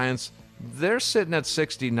Francisco Giants, they're sitting at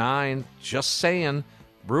 69. Just saying.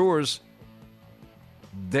 Brewers,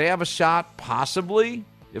 they have a shot, possibly,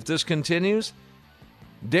 if this continues.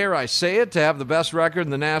 Dare I say it, to have the best record in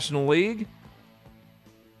the National League?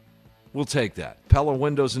 We'll take that. Pella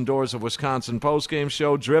Windows and Doors of Wisconsin postgame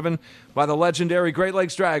show, driven by the legendary Great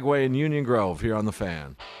Lakes Dragway in Union Grove, here on The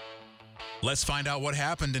Fan. Let's find out what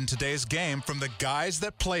happened in today's game from the guys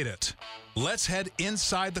that played it. Let's head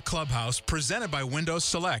inside the clubhouse, presented by Windows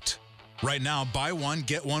Select. Right now, buy one,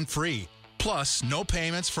 get one free. Plus, no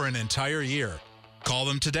payments for an entire year. Call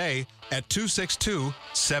them today at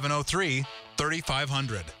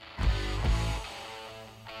 262-703-3500.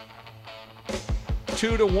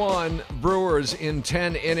 2-1 Brewers in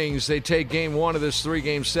 10 innings. They take game 1 of this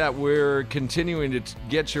 3-game set. We're continuing to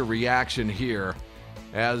get your reaction here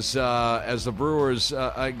as the Brewers,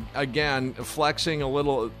 again, flexing a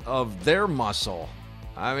little of their muscle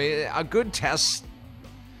I mean, a good test.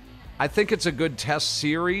 I think it's a good test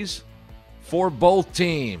series for both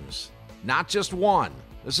teams, not just one.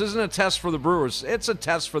 This isn't a test for the Brewers. It's a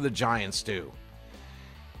test for the Giants, too.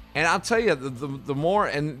 And I'll tell you, the more,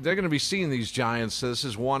 and they're going to be seeing these Giants. This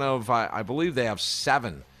is one of, I believe they have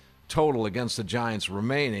 7 total against the Giants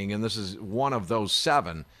remaining, and this is one of those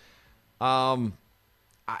 7.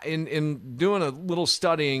 In doing a little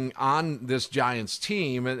studying on this Giants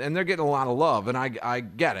team, and they're getting a lot of love, and I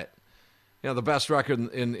get it. You know, the best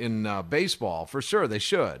record in baseball, for sure, they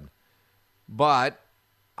should. But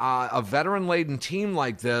a veteran-laden team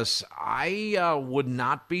like this, I would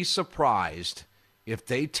not be surprised if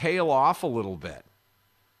they tail off a little bit.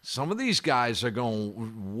 Some of these guys are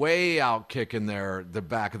going way out kicking the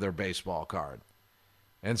back of their baseball card.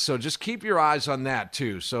 And so just keep your eyes on that,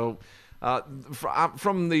 too. So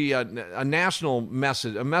from the a national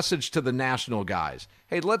message, a message to the national guys.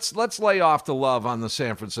 Hey, let's lay off the love on the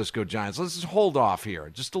San Francisco Giants. Let's just hold off here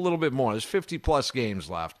just a little bit more. There's 50-plus games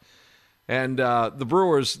left. And the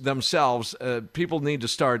Brewers themselves, people need to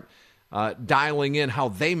start dialing in how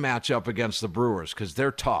they match up against the Brewers because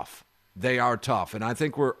they're tough. They are tough. And I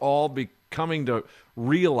think we're all becoming to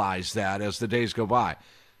realize that as the days go by.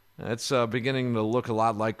 It's beginning to look a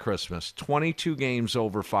lot like Christmas. 22 games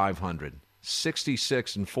over 500,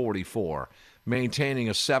 66-44, maintaining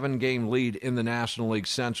a 7-game lead in the National League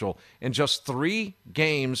Central, and just 3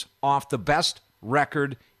 games off the best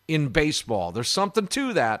record in baseball. There's something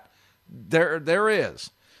to that. There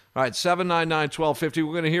is. All right, 799-1250.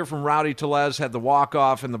 We're going to hear from Rowdy Tellez. Had the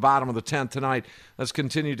walk-off in the bottom of the 10th tonight. Let's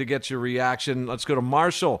continue to get your reaction. Let's go to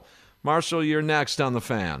Marshall. Marshall, you're next on The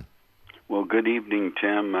Fan. Well, good evening,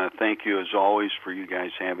 Tim. Thank you, as always, for you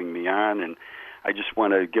guys having me on. And I just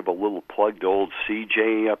want to give a little plug to old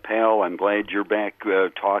CJ, pal. I'm glad you're back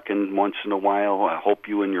talking once in a while. I hope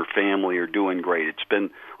you and your family are doing great. It's been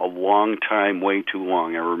a long time, way too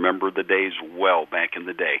long. I remember the days well back in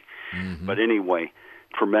the day. Mm-hmm. But anyway,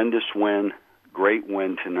 tremendous win, great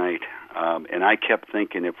win tonight. And I kept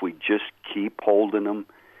thinking if we just keep holding them,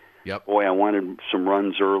 boy, I wanted some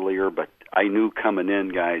runs earlier, but I knew coming in,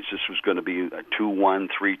 guys, this was going to be a 2-1,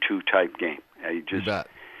 3-2 type game.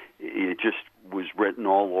 It just was written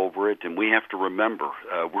all over it, and we have to remember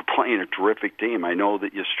we're playing a terrific team. I know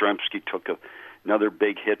that Yastrzemski took another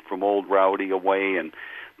big hit from old Rowdy away, and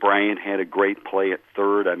Bryant had a great play at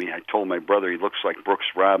third. I mean, I told my brother he looks like Brooks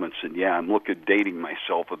Robinson. Yeah, I'm dating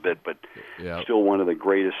myself a bit, but still one of the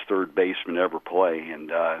greatest third basemen ever play. And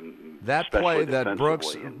that play that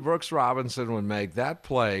Brooks Robinson would make, that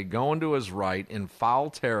play going to his right in foul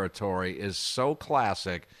territory is so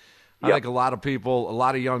classic. I think a lot of people, a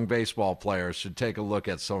lot of young baseball players should take a look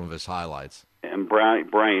at some of his highlights. And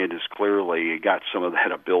Bryant is clearly got some of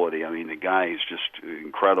that ability. I mean, the guy is just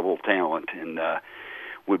incredible talent, and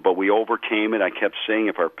but we overcame it. I kept saying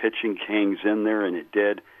if our pitching hangs in there, and it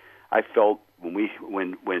did. I felt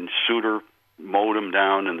when Suter mowed him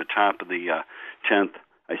down in the top of the 10th,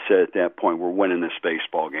 I said at that point we're winning this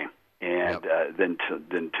baseball game. And then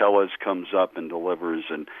Tellez comes up and delivers,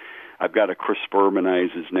 and I've got to Chris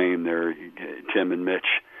Bermanize his name there, Tim and Mitch.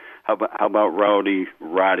 How about Rowdy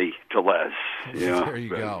Tellez? You know, there you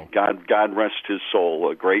go. God rest his soul,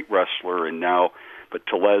 a great wrestler, and now. But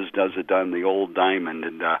Tellez does it on the old diamond,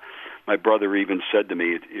 and my brother even said to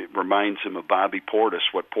me, it reminds him of Bobby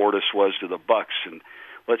Portis, what Portis was to the Bucks, and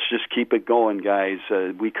let's just keep it going, guys.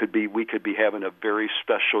 We could be having a very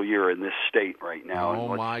special year in this state right now.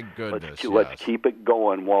 Oh, my goodness! Let's keep it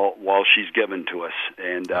going while she's given to us,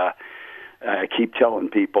 and I keep telling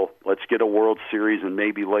people, let's get a World Series and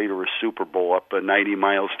maybe later a Super Bowl up 90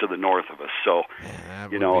 miles to the north of us. So,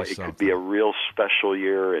 it could be a real special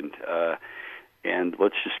year, and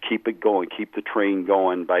let's just keep it going, keep the train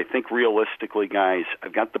going. But I think realistically, guys,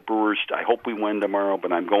 I've got the Brewers. I hope we win tomorrow,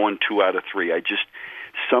 but I'm going 2 out of 3.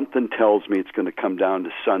 Something tells me it's going to come down to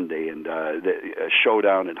Sunday and a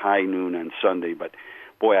showdown at high noon on Sunday. But,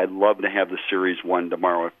 boy, I'd love to have the series won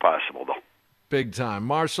tomorrow if possible, though. Big time.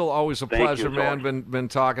 Marshall, always a pleasure, man. Been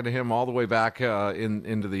talking to him all the way back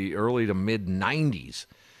into the early to mid-'90s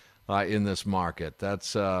in this market.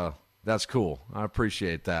 That's cool. I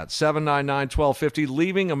appreciate that. 799-1250,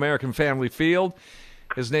 leaving American Family Field.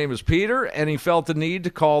 His name is Peter, and he felt the need to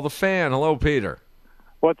call the Fan. Hello, Peter.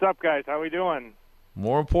 What's up, guys? How we doing?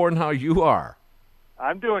 More important, how you are.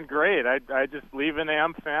 I'm doing great. I just leaving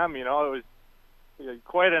AmFam. It was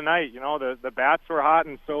quite a night. The bats were hot,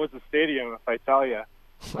 and so was the stadium, if I tell you.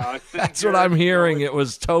 That's what I'm hearing. It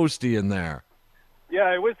was toasty in there.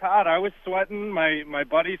 Yeah, it was hot. I was sweating. My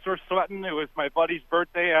buddies were sweating. It was my buddy's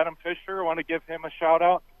birthday, Adam Fisher. I want to give him a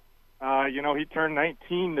shout-out. He turned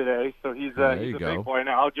 19 today, so he's There a you go. big boy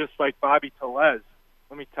now, just like Bobby Tellez.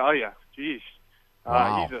 Let me tell you, geez,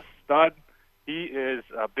 Wow. he's a stud. He is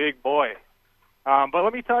a big boy. But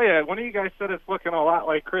let me tell you, one of you guys said it's looking a lot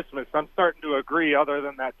like Christmas. I'm starting to agree, other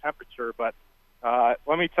than that temperature. But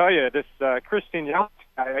let me tell you, this Christian Yelich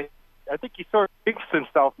guy, I think he sort of thinks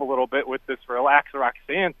himself a little bit with this Relax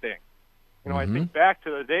Roxanne thing. I think back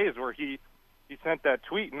to the days where he sent that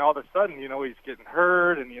tweet, and all of a sudden, he's getting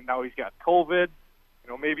hurt, and now he's got COVID.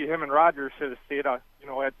 Maybe him and Roger should have stayed, at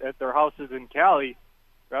their houses in Cali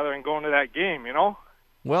rather than going to that game.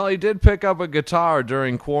 Well, he did pick up a guitar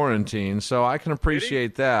during quarantine, so I can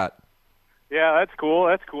appreciate that. Yeah, that's cool.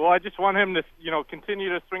 That's cool. I just want him to, continue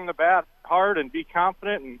to swing the bat hard and be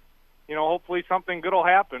confident, and hopefully something good will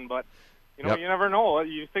happen. But you never know.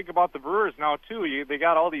 You think about the Brewers now too. They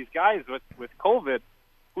got all these guys with COVID.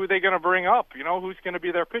 Who are they going to bring up? Who's going to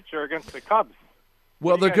be their pitcher against the Cubs?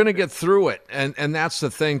 Well, they're going to get through it, and that's the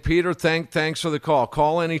thing. Peter, thanks for the call.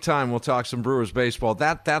 Call anytime. We'll talk some Brewers baseball.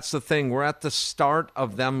 That's the thing. We're at the start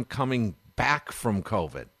of them coming back from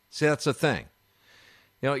COVID. See, that's the thing.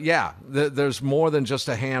 There's more than just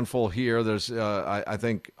a handful here. There's, I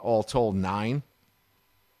think, all told 9.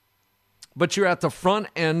 But you're at the front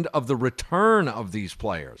end of the return of these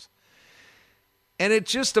players. And it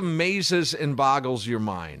just amazes and boggles your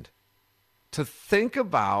mind to think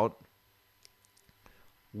about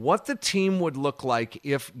what the team would look like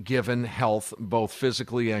if given health, both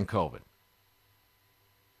physically and COVID.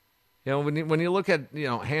 When you look at,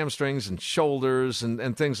 hamstrings and shoulders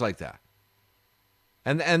and things like that.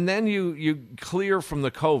 And then you clear from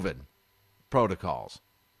the COVID protocols,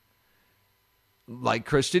 like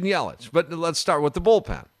Christian Yelich. But let's start with the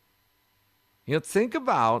bullpen. Think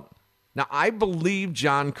about, now I believe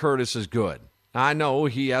John Curtis is good. I know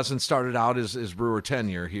he hasn't started out his Brewer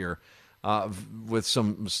tenure here with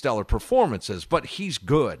some stellar performances, but he's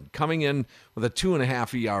good, coming in with a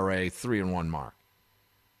 2.5 ERA, 3-1 mark.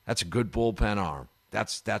 That's a good bullpen arm.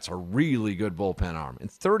 That's a really good bullpen arm. In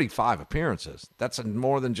 35 appearances, that's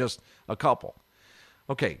more than just a couple.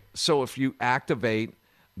 Okay, so if you activate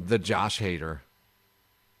the Josh Hader,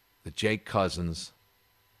 the Jake Cousins,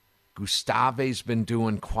 Gustave's been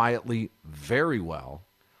doing quietly very well.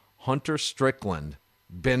 Hunter Strickland,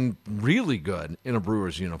 been really good in a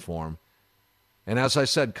Brewers uniform. And as I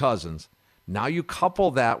said, Cousins. Now you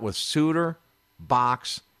couple that with Suter,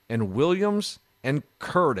 Box, and Williams and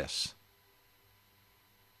Curtis.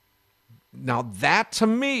 Now that, to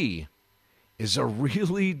me, is a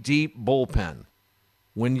really deep bullpen.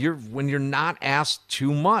 When you're not asked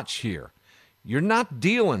too much here. You're not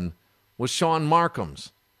dealing with Sean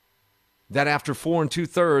Markham's that after 4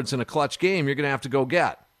 2/3 in a clutch game you're going to have to go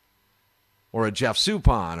get. Or a Jeff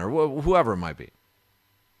Suppan or whoever it might be.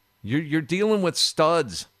 You're dealing with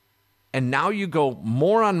studs. And now you go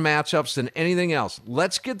more on matchups than anything else.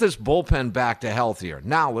 Let's get this bullpen back to health here.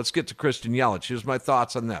 Now let's get to Christian Yelich. Here's my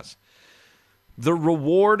thoughts on this. The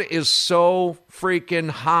reward is so freaking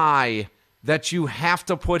high that you have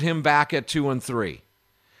to put him back at 2 and 3.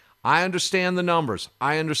 I understand the numbers.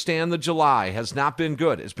 I understand the July has not been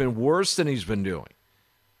good. It's been worse than he's been doing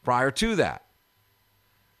prior to that.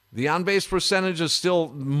 The on-base percentage is still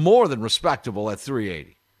more than respectable at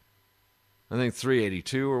 380. I think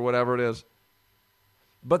 382 or whatever it is.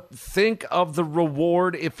 But think of the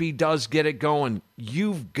reward if he does get it going.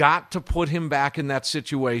 You've got to put him back in that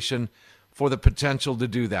situation for the potential to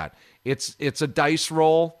do that. It's a dice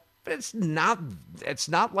roll. It's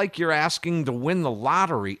not like you're asking to win the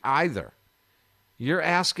lottery either. You're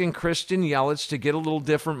asking Christian Yelich to get a little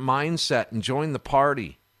different mindset and join the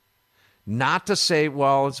party. Not to say,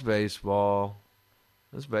 well, it's baseball.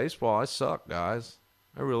 It's baseball. I suck, guys.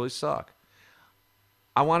 I really suck.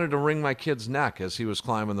 I wanted to wring my kid's neck as he was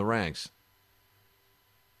climbing the ranks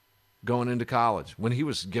going into college when he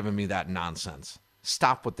was giving me that nonsense.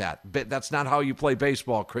 Stop with that. That's not how you play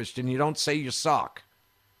baseball, Christian. You don't say you suck.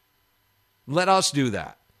 Let us do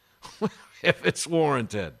that if it's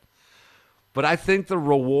warranted. But I think the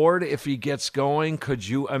reward, if he gets going, could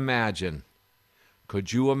you imagine? Look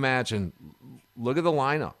at the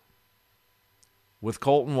lineup. With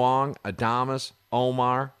Colton Wong, Adames,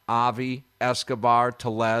 Omar, Avi, Escobar,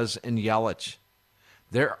 Tellez, and Yelich.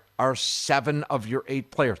 There are 7 of your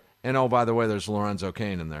 8 players. And oh, by the way, there's Lorenzo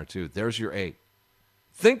Cain in there too. There's your 8.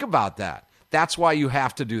 Think about that. That's why you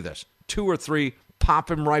have to do this. 2 or 3,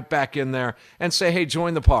 pop him right back in there and say, hey,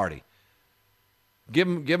 join the party. Give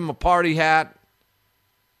him a party hat.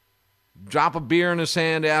 Drop a beer in his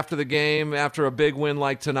hand after the game, after a big win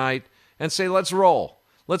like tonight, and say, let's roll.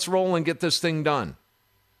 Let's roll and get this thing done.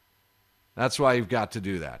 That's why you've got to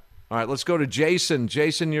do that. All right, let's go to Jason.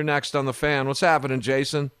 Jason, you're next on the Fan. What's happening,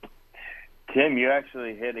 Jason? Tim, you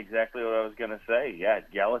actually hit exactly what I was going to say. Yeah,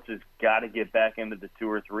 Yelich has got to get back into the 2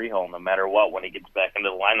 or 3 hole no matter what when he gets back into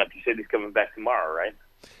the lineup. You said he's coming back tomorrow, right?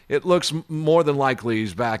 It looks more than likely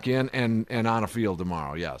he's back in and on a field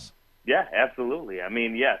tomorrow, yes. Yeah, absolutely. I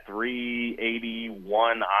mean,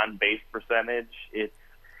 381 on-base percentage. It's,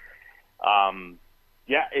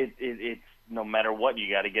 it's no matter what, you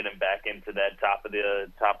got to get him back into that top of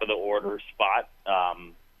the order spot.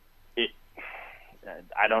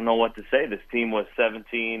 I don't know what to say. This team was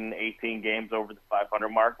 17, 18 games over the 500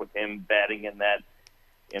 mark with him batting in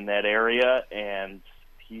that area, and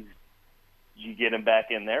you get him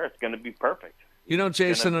back in there, it's going to be perfect. You know,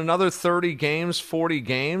 Jason, another 30 games, 40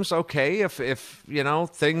 games, okay, if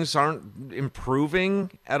things aren't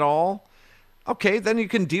improving at all, okay, then you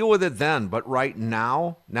can deal with it then. But right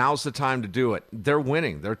now's the time to do it. They're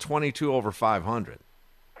winning. They're 22 over 500.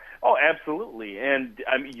 Oh, absolutely. And,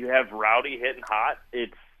 I mean, you have Rowdy hitting hot.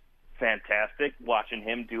 It's fantastic watching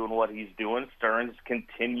him doing what he's doing. Stearns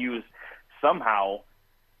continues somehow,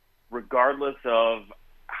 regardless of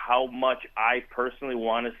how much I personally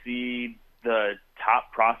want to see the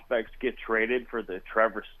top prospects get traded for the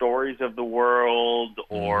Trevor Stories of the world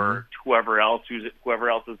or whoever else is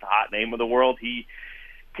the hot name of the world. He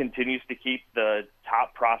continues to keep the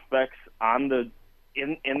top prospects on the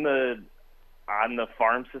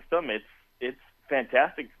farm system. It's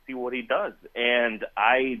fantastic to see what he does, and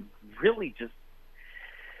I really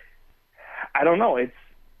I don't know.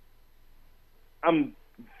 I'm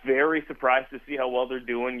very surprised to see how well they're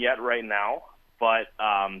doing yet right now, but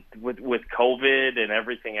with COVID and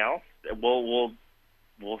everything else, we'll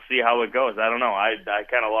see how it goes. I don't know. I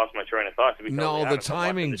kind of lost my train of thought. To be totally honest. The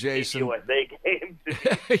timing, Jason. USA game.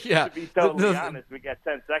 Yeah. To be totally honest, we got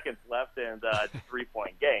 10 seconds left and it's a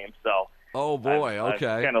 3-point game. So. Oh boy.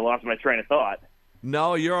 Okay. I kind of lost my train of thought.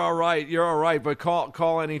 No, you're all right. You're all right. But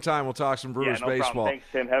call anytime. We'll talk some Brewers baseball. Problem. Thanks,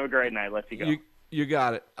 Tim. Have a great night. Let you go. You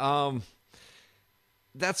got it.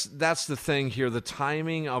 That's the thing here. The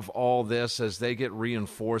timing of all this as they get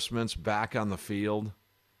reinforcements back on the field.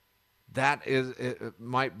 That it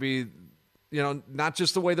might be, not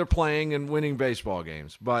just the way they're playing and winning baseball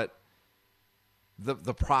games, but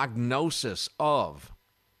the prognosis of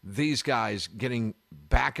these guys getting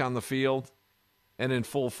back on the field and in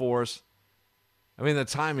full force. I mean, the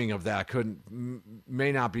timing of that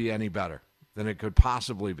may not be any better than it could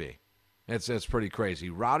possibly be. It's pretty crazy.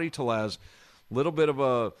 Rowdy Tellez, little bit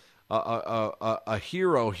of a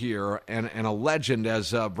hero here and a legend,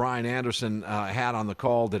 as Brian Anderson had on the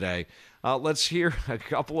call today. Let's hear a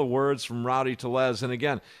couple of words from Rowdy Tellez. And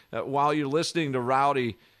again, while you're listening to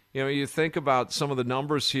Rowdy, you think about some of the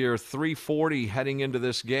numbers here. 340 heading into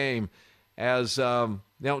this game, as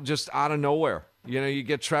just out of nowhere. You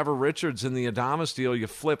get Trevor Richards in the Adames deal. You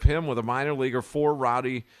flip him with a minor leaguer for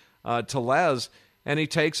Rowdy Tellez, and he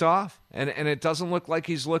takes off. And it doesn't look like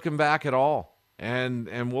he's looking back at all.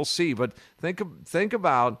 And we'll see. But think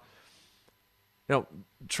about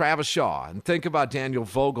Travis Shaw, and think about Daniel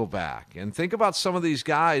Vogelback, and think about some of these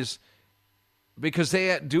guys, because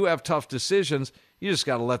they do have tough decisions. You just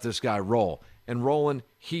got to let this guy roll. And rolling,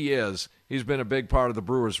 he is. He's been a big part of the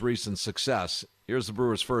Brewers' recent success. Here's the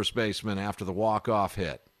Brewers' first baseman after the walk-off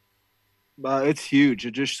hit. It's huge.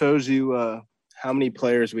 It just shows you how many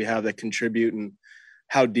players we have that contribute and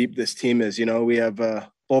how deep this team is. We have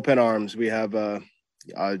bullpen arms. We have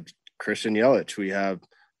Christian Yelich. We have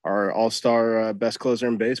our all-star best closer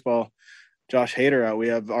in baseball, Josh Hader, out. We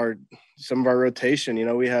have some of our rotation.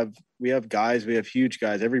 We have guys. We have huge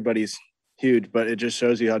guys. Everybody's huge, but it just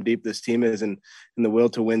shows you how deep this team is and the will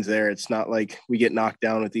to win's there. It's not like we get knocked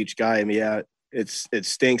down with each guy. I mean, it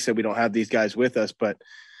stinks that we don't have these guys with us, but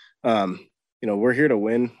we're here to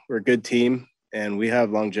win. We're a good team, and we have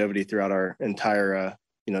longevity throughout our entire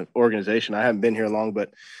organization. I haven't been here long,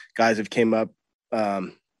 but guys have came up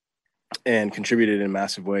and contributed in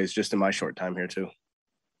massive ways just in my short time here too.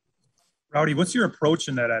 Rowdy, what's your approach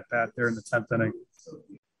in that at bat there in the 10th inning?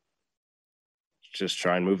 Just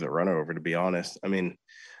try and move the runner over, to be honest. I mean,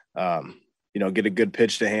 get a good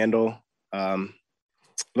pitch to handle.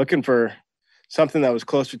 Looking for something that was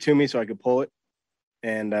closer to me so I could pull it.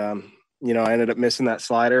 And, I ended up missing that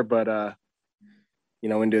slider, but,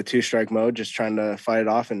 into a 2-strike mode, just trying to fight it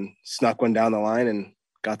off, and snuck one down the line and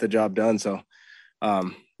got the job done. So,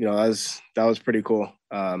 that was pretty cool.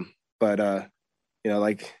 But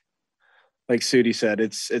like Sudi said,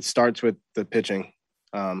 it starts with the pitching.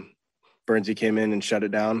 Bernsey came in and shut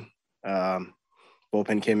it down.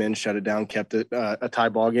 Bullpen came in, shut it down, kept it a tie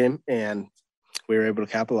ball game, and we were able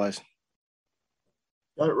to capitalize.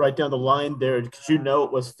 got it right down the line there. Did you know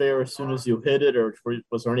it was fair as soon as you hit it, or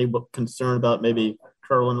was there any concern about maybe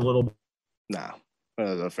curling a little bit? No, it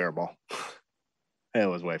was a fair ball. It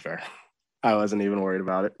was way fair. I wasn't even worried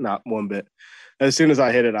about it, not one bit. As soon as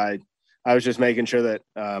I hit it, I was just making sure that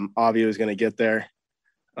Avi was going to get there.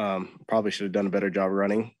 Probably should have done a better job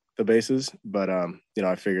running the bases, but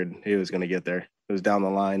I figured he was going to get there. It was down the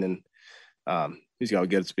line, and he's got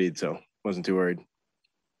good speed, so wasn't too worried.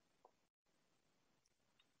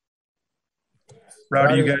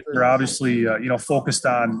 Rowdy, you guys are obviously focused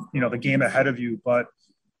on the game ahead of you, but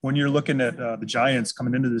when you're looking at the Giants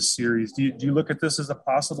coming into this series, do you look at this as a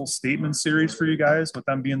possible statement series for you guys, with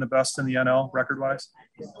them being the best in the NL record-wise?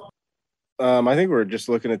 I think we're just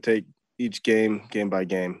looking to take each game by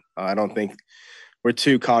game. I don't think we're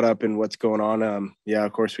too caught up in what's going on.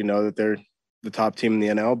 Of course we know that they're the top team in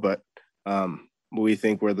the NL, but we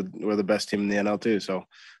think we're the best team in the NL too. So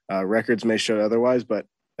records may show otherwise, but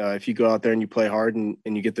if you go out there and you play hard and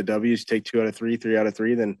you get the W's, take 2 out of 3, 3 out of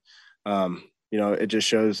 3, then it just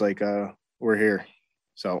shows like we're here.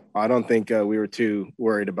 So I don't think we were too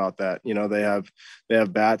worried about that. They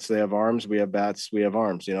have bats, they have arms, we have bats, we have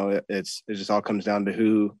arms. It just all comes down to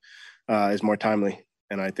who is more timely.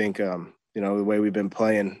 And I think the way we've been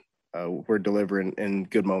playing, we're delivering in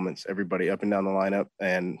good moments. Everybody up and down the lineup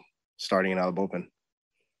and starting out of the bullpen.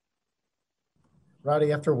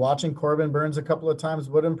 Rowdy, after watching Corbin Burnes a couple of times,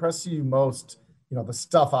 what impresses you most? The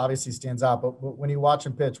stuff obviously stands out, but when you watch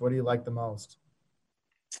him pitch, what do you like the most?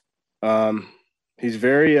 He's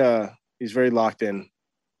very locked in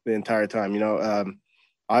the entire time.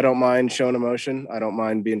 I don't mind showing emotion. I don't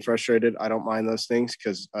mind being frustrated. I don't mind those things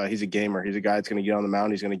because he's a gamer. He's a guy that's going to get on the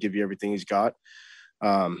mound. He's going to give you everything he's got.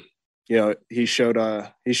 He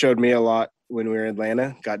showed me a lot when we were in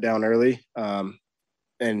Atlanta, got down early,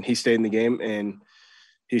 and he stayed in the game and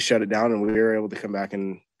he shut it down, and we were able to come back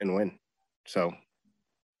and win. So,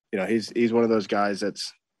 he's one of those guys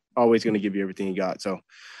that's always going to give you everything he got. So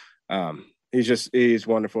he's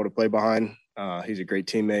wonderful to play behind. He's a great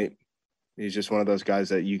teammate. He's just one of those guys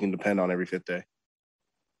that you can depend on every fifth day.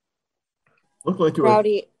 Look like you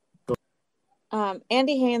Rowdy,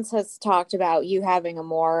 Andy Haynes has talked about you having a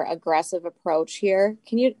more aggressive approach here.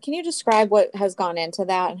 Can you describe what has gone into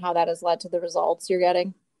that and how that has led to the results you're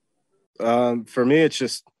getting? For me, it's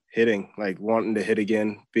just hitting, like wanting to hit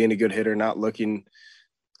again, being a good hitter, not looking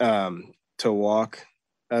to walk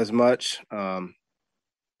as much. I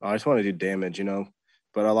just want to do damage,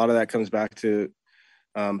 but a lot of that comes back to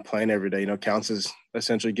playing every day. Counts has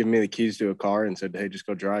essentially given me the keys to a car and said, hey, just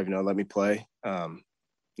go drive, let me play.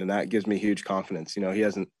 And that gives me huge confidence. He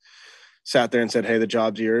hasn't sat there and said, hey, the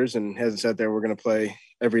job's yours, and hasn't sat there, we're going to play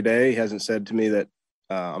every day. He hasn't said to me that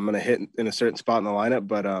I'm going to hit in a certain spot in the lineup,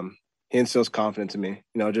 but he instills confidence in me.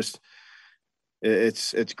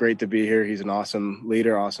 It's great to be here. He's an awesome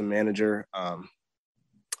leader, awesome manager.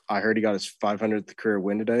 I heard he got his 500th career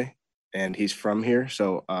win today, and he's from here.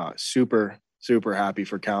 So super, super happy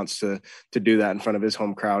for Counts to do that in front of his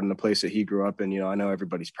home crowd in the place that he grew up in. I know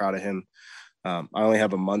everybody's proud of him. I only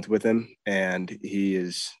have a month with him, and he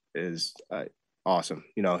is awesome.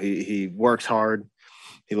 He works hard.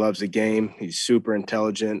 He loves the game. He's super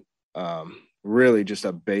intelligent. Really just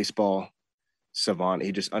a baseball savant.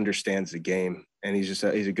 He just understands the game, and he's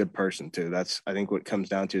a good person too. That's, I think, what it comes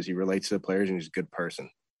down to is he relates to the players, and he's a good person.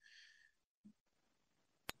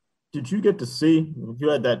 Did you get to see, you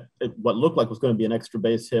had that, what looked like was going to be an extra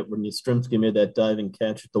base hit when Yastrzemski made that diving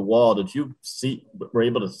catch at the wall? Did you were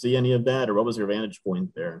able to see any of that, or what was your vantage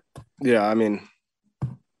point there? Yeah,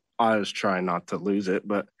 I was trying not to lose it,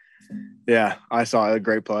 but yeah, I saw a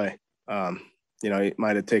great play. He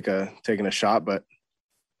might have taken a shot, but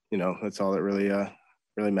that's all that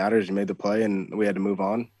really matters. You made the play, and we had to move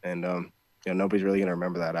on, and nobody's really going to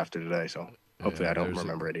remember that after today. So hopefully I don't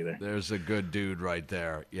remember it either. There's a good dude right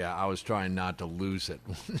there. Yeah, I was trying not to lose it.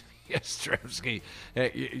 Yastrzemski,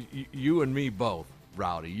 hey, you and me both,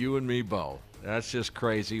 Rowdy. You and me both. That's just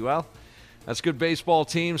crazy. Well, that's a good baseball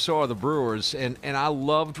team. So are the Brewers. And I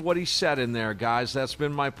loved what he said in there, guys. That's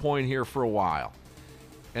been my point here for a while.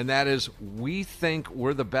 And that is, we think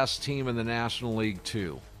we're the best team in the National League,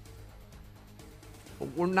 too.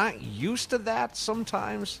 But we're not used to that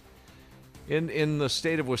sometimes. In the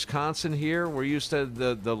state of Wisconsin here, we're used to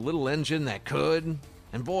the little engine that could.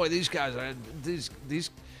 And boy, these guys are these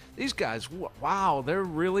guys, wow, they're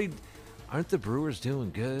really, aren't the Brewers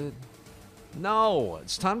doing good? No,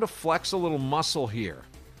 it's time to flex a little muscle here.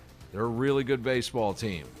 They're a really good baseball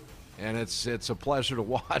team. And it's a pleasure to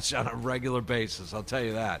watch on a regular basis, I'll tell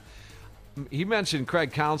you that. He mentioned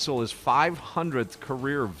Craig Counsell, his 500th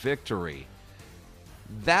career victory.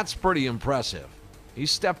 That's pretty impressive. He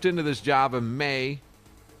stepped into this job in May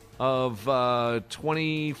of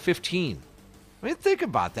 2015. I mean, think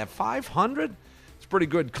about that. 500? It's a pretty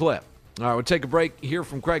good clip. All right, we'll take a break. Hear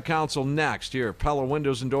from Craig Counsell next here at Pella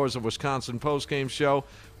Windows and Doors of Wisconsin postgame show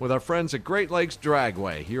with our friends at Great Lakes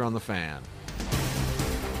Dragway here on The Fan.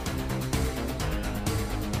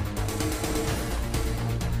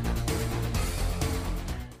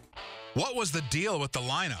 What was the deal with the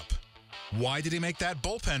lineup? Why did he make that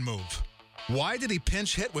bullpen move? Why did he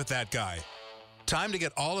pinch hit with that guy? Time to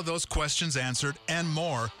get all of those questions answered and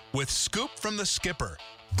more with Scoop from the Skipper.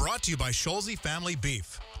 Brought to you by Scholze Family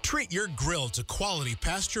Beef. Treat your grill to quality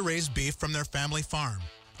pasture-raised beef from their family farm.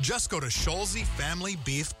 Just go to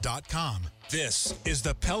ScholzeFamilyBeef.com. This is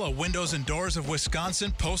the Pella Windows and Doors of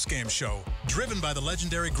Wisconsin postgame show, driven by the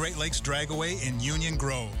legendary Great Lakes Dragway in Union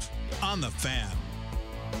Grove. On The Fan.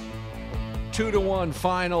 2-1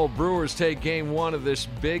 final. Brewers take game one of this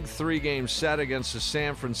big three-game set against the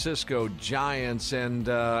San Francisco Giants. And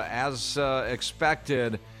as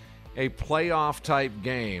expected, a playoff-type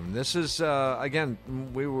game. This is, again,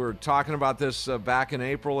 we were talking about this back in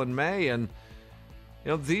April and May. And,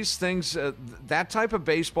 you know, these things, that type of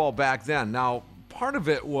baseball back then. Now, part of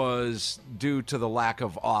it was due to the lack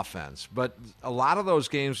of offense. But a lot of those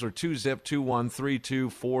games were 2-zip, 2-1, 3-2,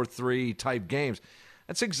 4-3 type games.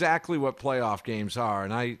 That's exactly what playoff games are.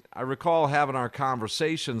 And I recall having our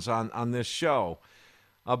conversations on this show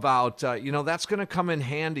about, that's going to come in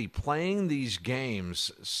handy, playing these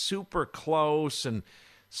games super close and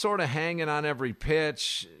sort of hanging on every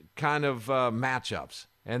pitch kind of matchups.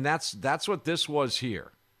 And that's what this was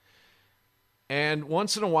here. And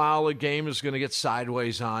once in a while, a game is going to get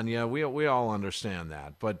sideways on you. We all understand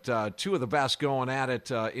that. But two of the best going at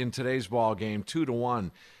it in today's ball game,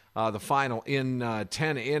 2-1. The final in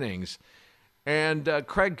 10 innings. And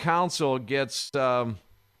Craig Counsell gets his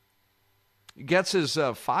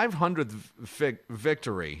 500th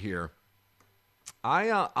victory here.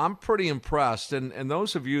 I'm pretty impressed. And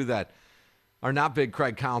those of you that are not big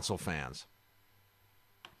Craig Counsell fans,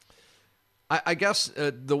 I guess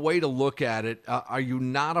the way to look at it, are you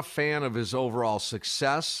not a fan of his overall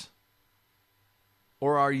success?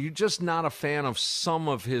 Or are you just not a fan of some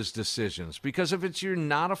of his decisions? Because if you're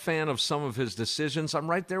not a fan of some of his decisions, I'm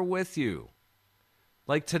right there with you.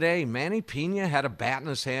 Like today, Manny Pena had a bat in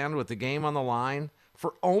his hand with the game on the line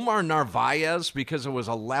for Omar Narvaez because it was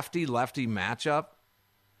a lefty-lefty matchup.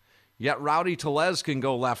 Yet Rowdy Tellez can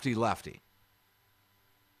go lefty-lefty.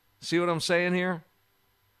 See what I'm saying here?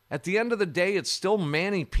 At the end of the day, it's still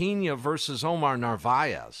Manny Pena versus Omar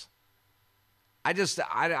Narvaez.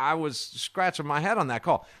 I was scratching my head on that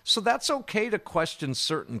call. So that's okay to question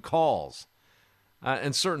certain calls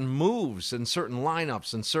and certain moves and certain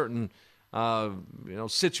lineups and certain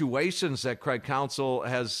situations that Craig Counsell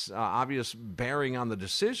has obvious bearing on the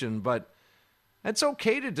decision. But it's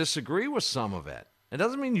okay to disagree with some of it. It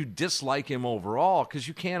doesn't mean you dislike him overall, because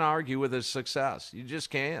you can't argue with his success. You just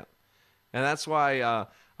can't. And that's why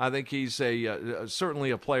I think he's certainly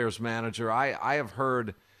a player's manager. I have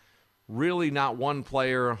heard really not one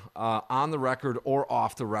player on the record or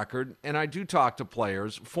off the record, and I do talk to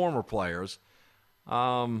players, former players,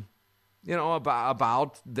 about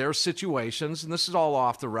their situations, and this is all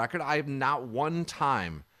off the record. I have not one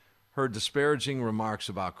time heard disparaging remarks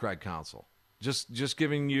about Craig Counsell. Just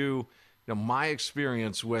giving you, my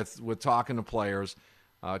experience with talking to players,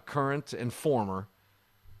 current and former,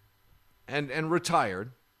 and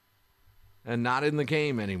retired, and not in the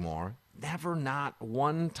game anymore. Never, not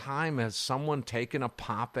one time has someone taken a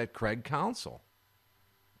pop at Craig Counsell.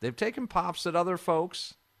 They've taken pops at other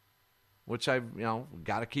folks, which I've,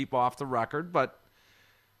 got to keep off the record, but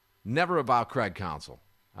never about Craig Counsell.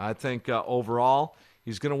 I think overall,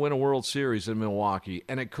 he's going to win a World Series in Milwaukee,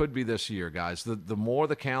 and it could be this year, guys. The more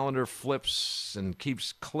the calendar flips and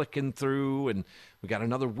keeps clicking through, and we got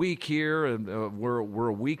another week here, and we're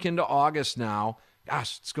a week into August now.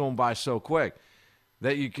 Gosh, it's going by so quick.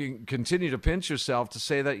 That you can continue to pinch yourself to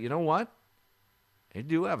say that, you know what? They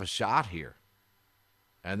do have a shot here.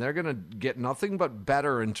 And they're going to get nothing but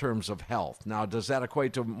better in terms of health. Now, does that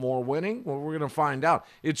equate to more winning? Well, we're going to find out.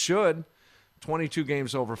 It should. 22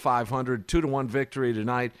 games over 500, 2-1 victory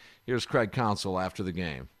tonight. Here's Craig Counsell after the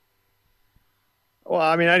game. Well,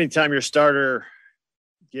 I mean, anytime your starter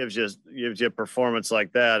gives you a performance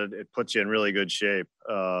like that, it puts you in really good shape.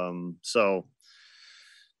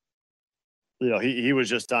 He was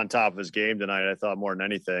just on top of his game tonight, I thought, more than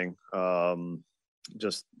anything.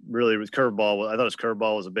 Just really with curveball. I thought his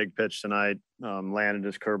curveball was a big pitch tonight. Landed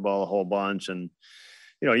his curveball a whole bunch. And,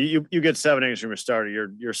 you get 7 innings from your starter,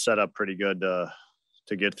 you're set up pretty good to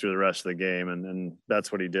get through the rest of the game. And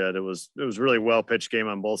that's what he did. It was really well pitched game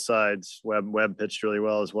on both sides. Webb pitched really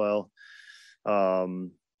well as well.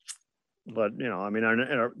 But, you know, I mean,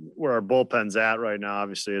 where our bullpen's at right now,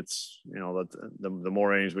 obviously it's, you know, the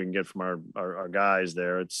more innings we can get from our guys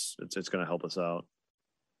there, it's going to help us out.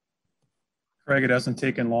 Craig, it hasn't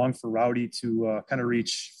taken long for Rowdy to kind of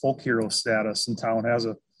reach folk hero status in town, has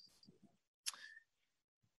it?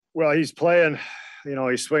 Well, he's playing, you know,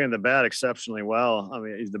 he's swinging the bat exceptionally well. I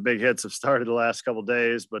mean, the big hits have started the last couple of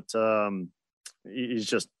days, but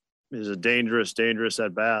he's a dangerous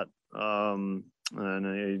at bat. And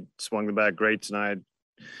he swung the bat great tonight.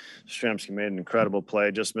 Strzemski made an incredible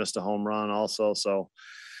play, just missed a home run also. So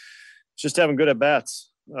just having good at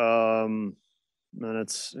bats. And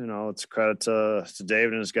it's, you know, it's credit to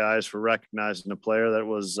David and his guys for recognizing a player that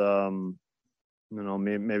was, you know,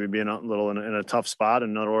 maybe being a little in a tough spot in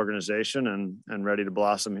another organization and ready to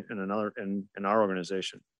blossom in our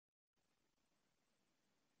organization.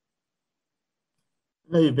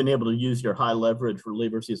 I know you've been able to use your high leverage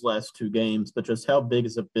relievers these last two games, but just how big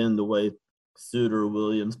has it been the way Suter,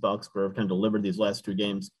 Williams, Boxberg kind of delivered these last two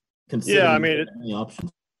games? Yeah, I mean, any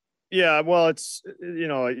options. Yeah, well, it's, you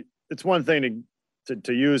know, it's one thing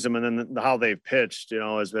to use them, and then how they've pitched, you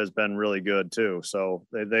know, has been really good too. So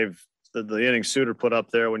the inning Suter put up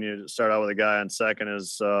there when you start out with a guy on second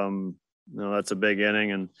is, you know, that's a big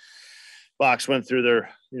inning, and Box went through the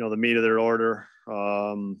meat of their order.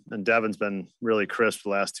 And Devin's been really crisp the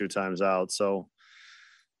last two times out. So,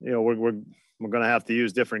 you know, we're going to have to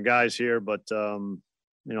use different guys here, but, you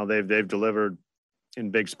know, they've delivered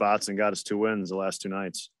in big spots and got us 2 wins the last 2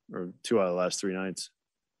 nights, or 2 out of the last 3 nights.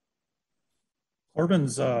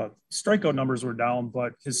 Corbin's strikeout numbers were down,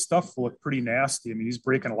 but his stuff looked pretty nasty. I mean, he's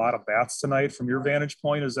breaking a lot of bats tonight. From your vantage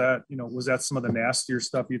point, is that, you know, was that some of the nastier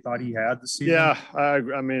stuff you thought he had this season? Yeah, I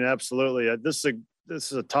mean, absolutely.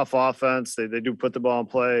 This is a tough offense. They do put the ball in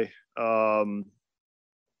play.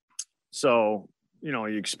 So, you know,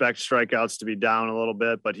 you expect strikeouts to be down a little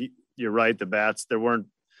bit, but you're right. The bats, there wasn't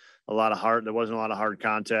a lot of hard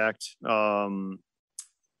contact. And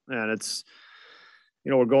it's,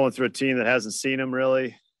 you know, we're going through a team that hasn't seen him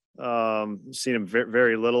really, seen him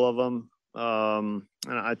very little of them. And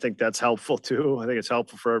I think that's helpful too. I think it's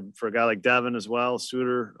helpful for a guy like Devin as well,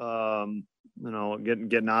 Suter, you know,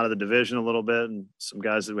 getting out of the division a little bit, and some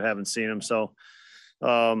guys that we haven't seen him. So,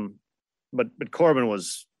 but Corbin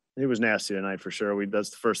was nasty tonight for sure. That's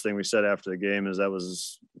the first thing we said after the game is that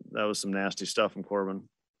was some nasty stuff from Corbin.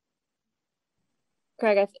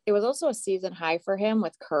 Craig, it was also a season high for him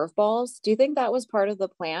with curveballs. Do you think that was part of the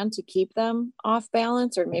plan to keep them off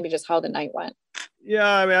balance, or maybe just how the night went?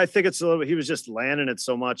 Yeah, I mean, I think it's a little bit, he was just landing it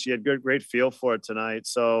so much. He had great feel for it tonight.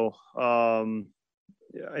 So, yeah,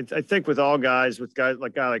 I think with all guys, with guys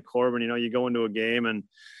like a guy like Corbin, you know, you go into a game and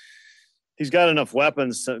he's got enough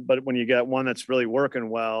weapons, but when you get one that's really working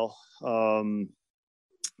well, you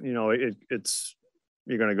know, it's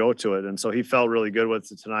you're going to go to it. And so he felt really good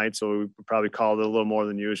with it tonight. So we probably called it a little more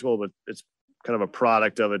than usual, but it's kind of a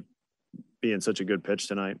product of it being such a good pitch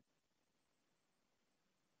tonight.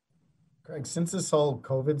 Craig, since this whole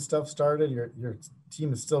COVID stuff started, your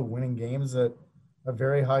team is still winning games at a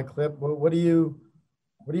very high clip. What are you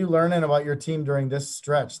learning about your team during this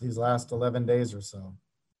stretch, these last 11 days or so?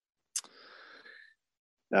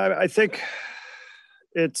 I think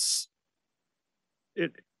there's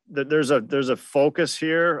a focus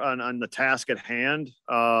here on the task at hand.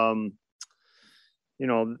 You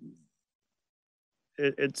know,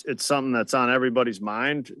 it's something that's on everybody's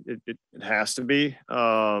mind. It has to be.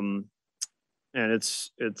 And it's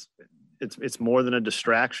more than a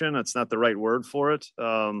distraction. That's not the right word for it.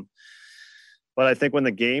 But I think when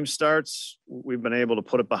the game starts, we've been able to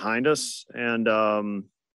put it behind us and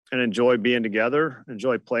enjoy being together,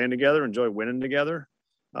 enjoy playing together, enjoy winning together.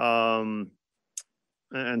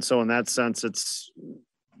 And so in that sense, it's,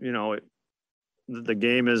 you know, the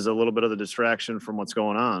game is a little bit of the distraction from what's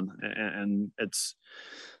going on. And it's,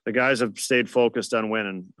 the guys have stayed focused on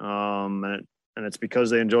winning. And it's because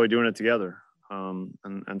they enjoy doing it together.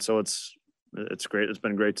 And so it's great. It's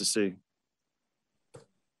been great to see.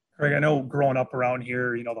 Craig, I know growing up around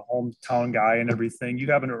here, you know, the hometown guy and everything,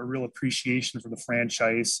 you have a real appreciation for the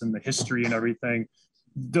franchise and the history and everything.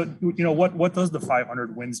 You know, what does the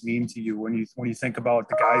 500 wins mean to you when you think about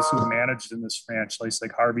the guys who managed in this franchise,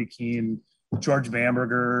 like Harvey Keene, George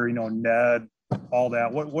Bamberger, you know, Ned, all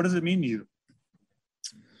that? What does it mean to you?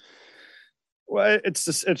 Well, it's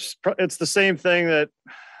the same thing that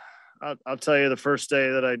I'll tell you. The first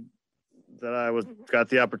day that I got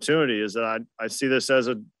the opportunity is that I see this as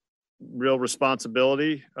a real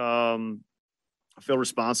responsibility. feel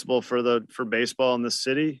responsible for baseball in this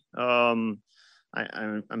city. I'm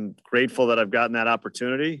grateful that I've gotten that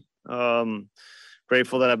opportunity.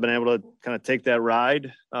 Grateful that I've been able to kind of take that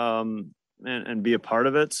ride and be a part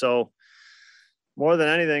of it. So more than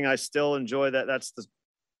anything, I still enjoy that.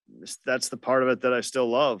 That's the part of it that I still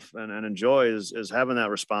love and enjoy is having that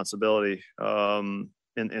responsibility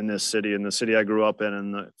in this city, in the city I grew up in,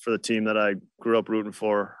 and for the team that I grew up rooting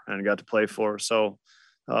for and got to play for. So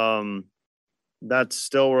that's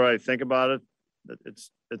still where I think about it.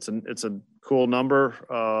 It's a cool number.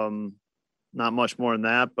 Not much more than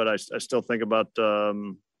that, but I still think about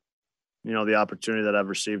the opportunity that I've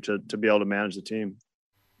received to be able to manage the team.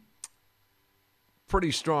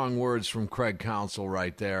 Pretty strong words from Craig Counsell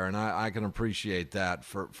right there, and I can appreciate that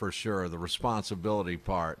for sure, the responsibility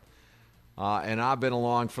part. And I've been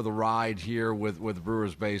along for the ride here with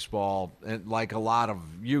Brewers baseball, and like a lot of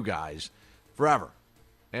you guys, forever.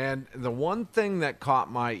 And the one thing that caught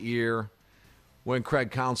my ear when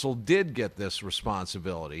Craig Counsell did get this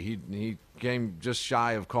responsibility, he came just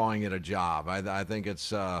shy of calling it a job. I think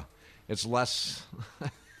it's less.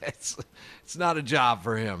 It's not a job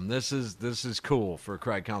for him. This is cool for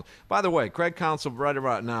Craig Counsell. By the way, Craig Counsell right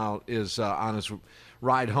about now is on his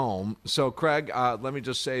ride home. So, Craig, let me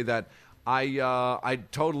just say that I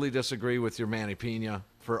totally disagree with your Manny Pena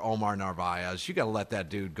for Omar Narvaez. You got to let that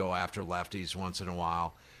dude go after lefties once in a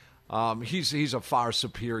while. He's a far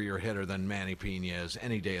superior hitter than Manny Pena is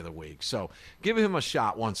any day of the week. So give him a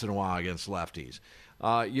shot once in a while against lefties.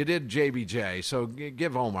 You did JBJ, so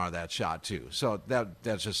give Omar that shot too. So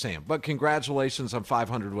that's just saying. But congratulations on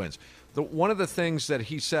 500 wins. One of the things that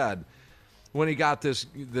he said when he got this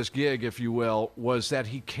gig, if you will, was that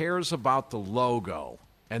he cares about the logo.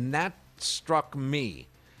 And that struck me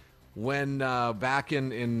when back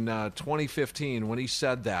in 2015 when he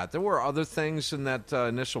said that. There were other things in that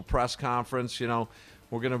initial press conference. You know,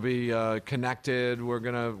 we're going to be connected. We're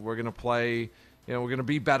gonna play. You know, we're going to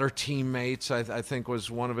be better teammates, I think was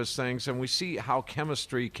one of his things. And we see how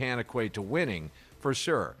chemistry can equate to winning, for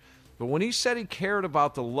sure. But when he said he cared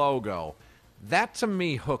about the logo, that to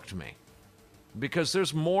me hooked me. Because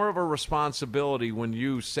there's more of a responsibility when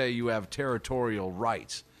you say you have territorial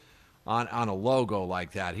rights on a logo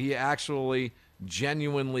like that. He actually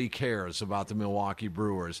genuinely cares about the Milwaukee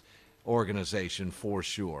Brewers organization for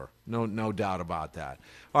sure. No doubt about that.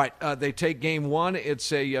 All right, they take game one.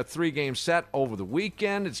 It's a 3-game set over the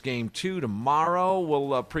weekend. It's game 2 tomorrow.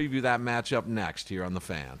 We'll preview that matchup next here on The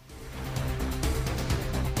Fan.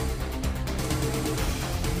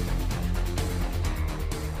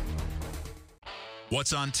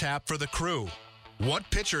 What's on tap for the Crew? What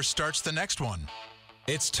pitcher starts the next one?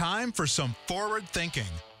 It's time for some forward thinking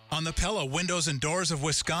on the Pella Windows and Doors of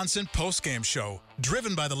Wisconsin postgame show,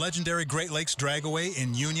 driven by the legendary Great Lakes Dragaway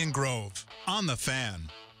in Union Grove, on The Fan.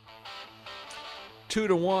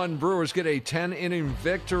 2-1, Brewers get a 10-inning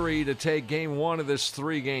victory to take game 1 of this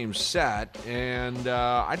 3-game set. And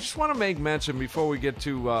I just want to make mention before we get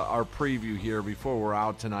to our preview here, before we're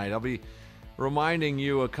out tonight, I'll be reminding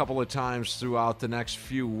you a couple of times throughout the next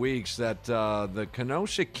few weeks that the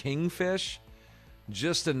Kenosha Kingfish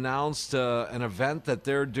just announced an event that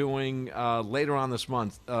they're doing later on this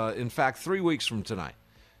month. In fact, 3 weeks from tonight.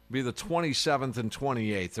 It'll be the 27th and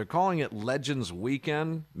 28th. They're calling it Legends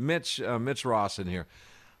Weekend. Mitch Ross in here.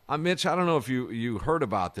 Mitch, I don't know if you heard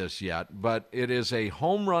about this yet, but it is a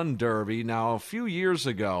home run derby. Now, a few years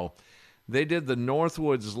ago, they did the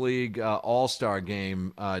Northwoods League All-Star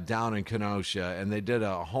game down in Kenosha, and they did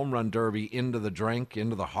a home run derby into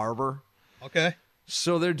the harbor. Okay.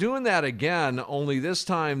 So they're doing that again, only this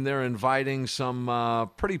time they're inviting some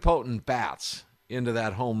pretty potent bats into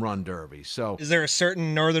that home run derby. So is there a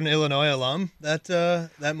certain Northern Illinois alum that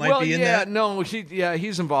might be in that? No,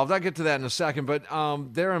 he's involved. I'll get to that in a second. But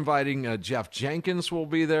they're inviting Jeff Jenkins will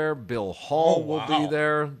be there. Bill Hall will be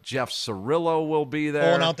there. Jeff Cirillo will be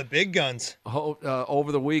there. Pulling out the big guns.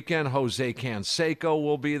 Over the weekend, Jose Canseco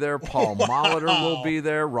will be there. Paul Molitor will be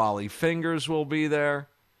there. Raleigh Fingers will be there.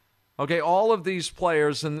 Okay, all of these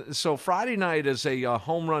players. And so Friday night is a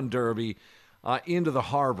home run derby into the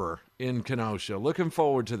harbor in Kenosha. Looking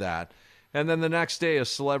forward to that. And then the next day, a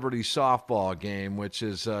celebrity softball game, which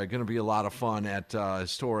is going to be a lot of fun at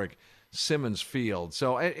historic Simmons Field.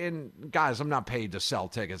 So, and guys, I'm not paid to sell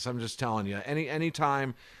tickets. I'm just telling you,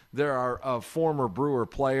 anytime there are former Brewer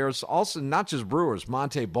players, also not just Brewers,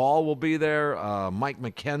 Monte Ball will be there. Mike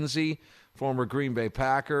McKenzie, former Green Bay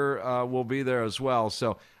Packer, will be there as well.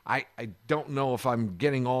 So I don't know if I'm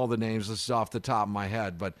getting all the names. This is off the top of my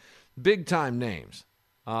head, but big-time names.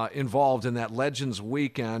 involved in that Legends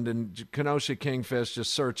weekend. And Kenosha Kingfish,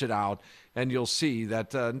 just search it out, and you'll see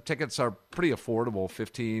that tickets are pretty affordable,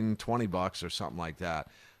 $15-20 or something like that,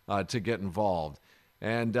 to get involved.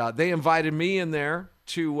 And they invited me in there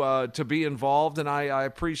to be involved, and I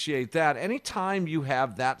appreciate that. Anytime you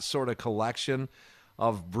have that sort of collection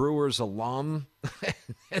of Brewers alum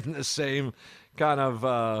in the same kind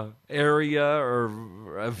of area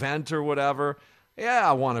or event or whatever, yeah,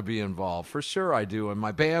 I want to be involved. For sure I do. And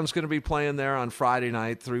my band's going to be playing there on Friday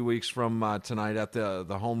night, 3 weeks from tonight at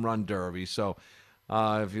the Home Run Derby. So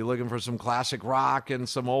if you're looking for some classic rock and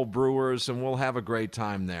some old Brewers, and we'll have a great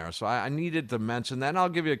time there. So I needed to mention that, and I'll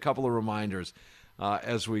give you a couple of reminders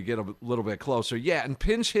as we get a little bit closer. Yeah, and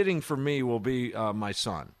pinch hitting for me will be my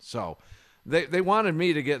son. So they wanted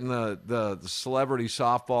me to get in the celebrity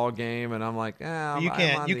softball game, and I'm like,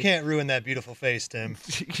 you can't ruin that beautiful face, Tim.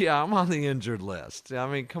 Yeah, I'm on the injured list. I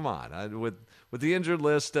mean, come on, with the injured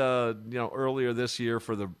list, earlier this year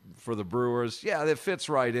for the Brewers, yeah, that fits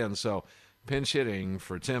right in. So pinch hitting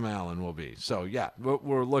for Tim Allen will be. So yeah,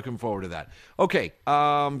 we're looking forward to that. Okay,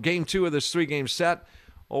 game 2 of this 3-game set.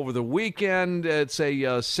 Over the weekend, it's a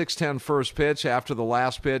 6:10 first pitch. After the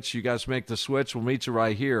last pitch, you guys make the switch. We'll meet you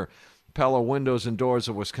right here. Pella Windows and Doors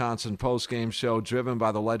of Wisconsin postgame show, driven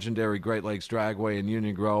by the legendary Great Lakes Dragway in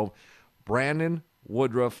Union Grove. Brandon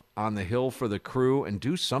Woodruff on the hill for the Crew, and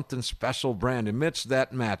do something special, Brandon. Mitch,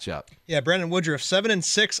 that matchup. Yeah, Brandon Woodruff,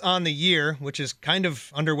 7-6 on the year, which is kind of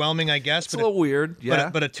underwhelming, I guess. It's a little weird, yeah.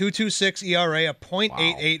 But a 2.26 ERA, a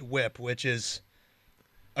 .88 WHIP, which is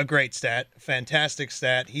a great stat, fantastic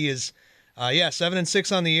stat. He is,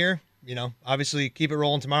 7-6 on the year. Obviously keep it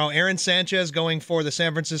rolling tomorrow. Aaron Sanchez going for the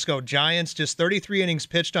San Francisco Giants, just 33 innings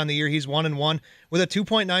pitched on the year. He's 1-1 with a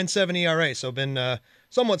 2.97 ERA. So been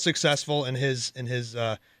somewhat successful in his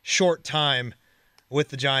short time with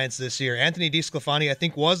the Giants this year. Anthony DeSclafani, I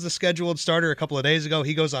think, was the scheduled starter a couple of days ago.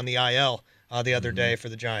 He goes on the IL the other day for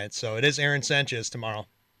the Giants. So it is Aaron Sanchez tomorrow.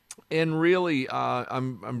 And really,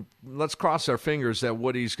 let's cross our fingers that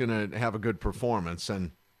Woody's going to have a good performance,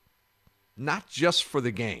 and not just for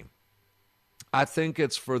the game. I think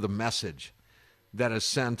it's for the message that is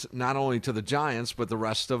sent not only to the Giants but the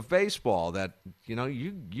rest of baseball. That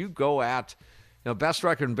you go at best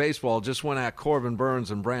record in baseball just went at Corbin Burns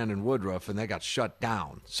and Brandon Woodruff, and they got shut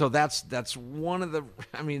down. So that's one of the.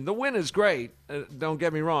 I mean, the win is great. Don't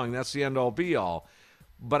get me wrong. That's the end all be all.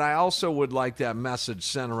 But I also would like that message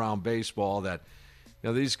sent around baseball that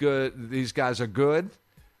these guys are good.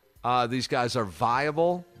 These guys are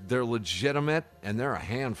viable. They're legitimate, and they're a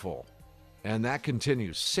handful. And that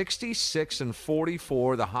continues.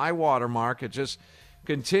 66-44, the high water mark. It just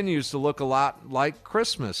continues to look a lot like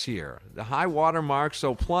Christmas here. The high water mark,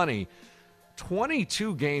 so plenty.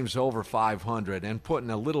 22 games over 500 and putting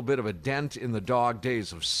a little bit of a dent in the dog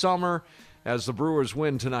days of summer as the Brewers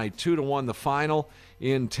win tonight, 2-1 the final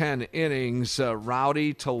in 10 innings.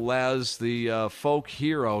 Rowdy Tellez, the folk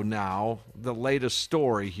hero now, the latest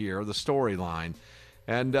story here, the storyline.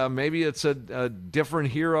 And maybe it's a different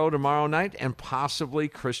hero tomorrow night, and possibly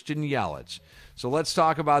Christian Yelich. So let's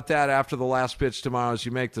talk about that after the last pitch tomorrow as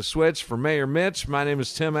you make the switch. For Mayor Mitch, my name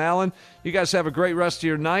is Tim Allen. You guys have a great rest of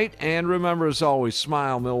your night. And remember, as always,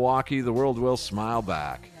 smile, Milwaukee. The world will smile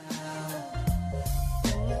back.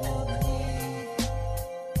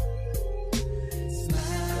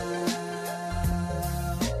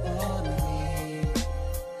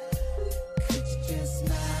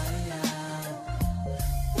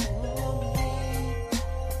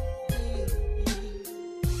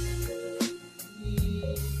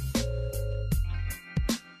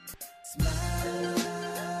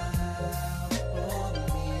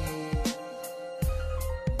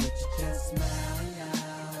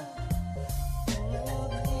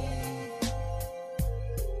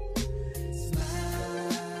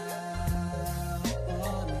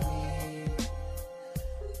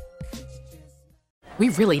 We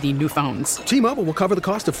really need new phones. T-Mobile will cover the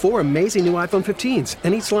cost of 4 amazing new iPhone 15s,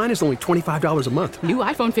 and each line is only $25 a month. New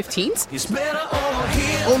iPhone 15s? It's better over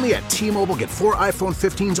here. Only at T-Mobile, get 4 iPhone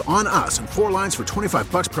 15s on us and 4 lines for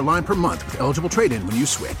 $25 per line per month with eligible trade-in when you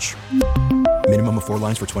switch. Minimum of 4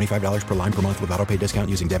 lines for $25 per line per month with autopay discount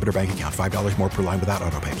using debit or bank account. $5 more per line without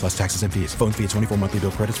autopay, plus taxes and fees. Phone fee at 24 monthly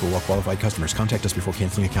bill credits for well-qualified customers. Contact us before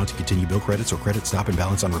canceling account to continue bill credits or credit stop and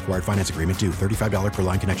balance on required finance agreement due. $35 per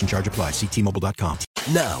line connection charge applies. See T-Mobile.com.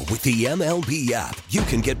 Now, with the MLB app, you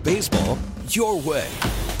can get baseball your way.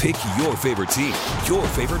 Pick your favorite team, your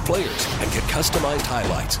favorite players, and get customized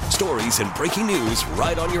highlights, stories, and breaking news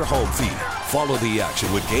right on your home feed. Follow the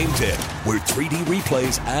action with Game Day, where 3D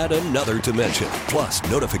replays add another dimension. Plus,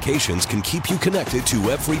 notifications can keep you connected to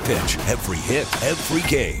every pitch, every hit, every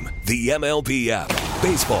game. The MLB app.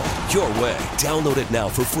 Baseball, your way. Download it now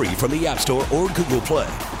for free from the App Store or Google Play.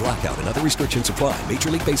 Blackout and other restrictions apply. Major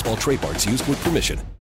League Baseball trademarks used with permission.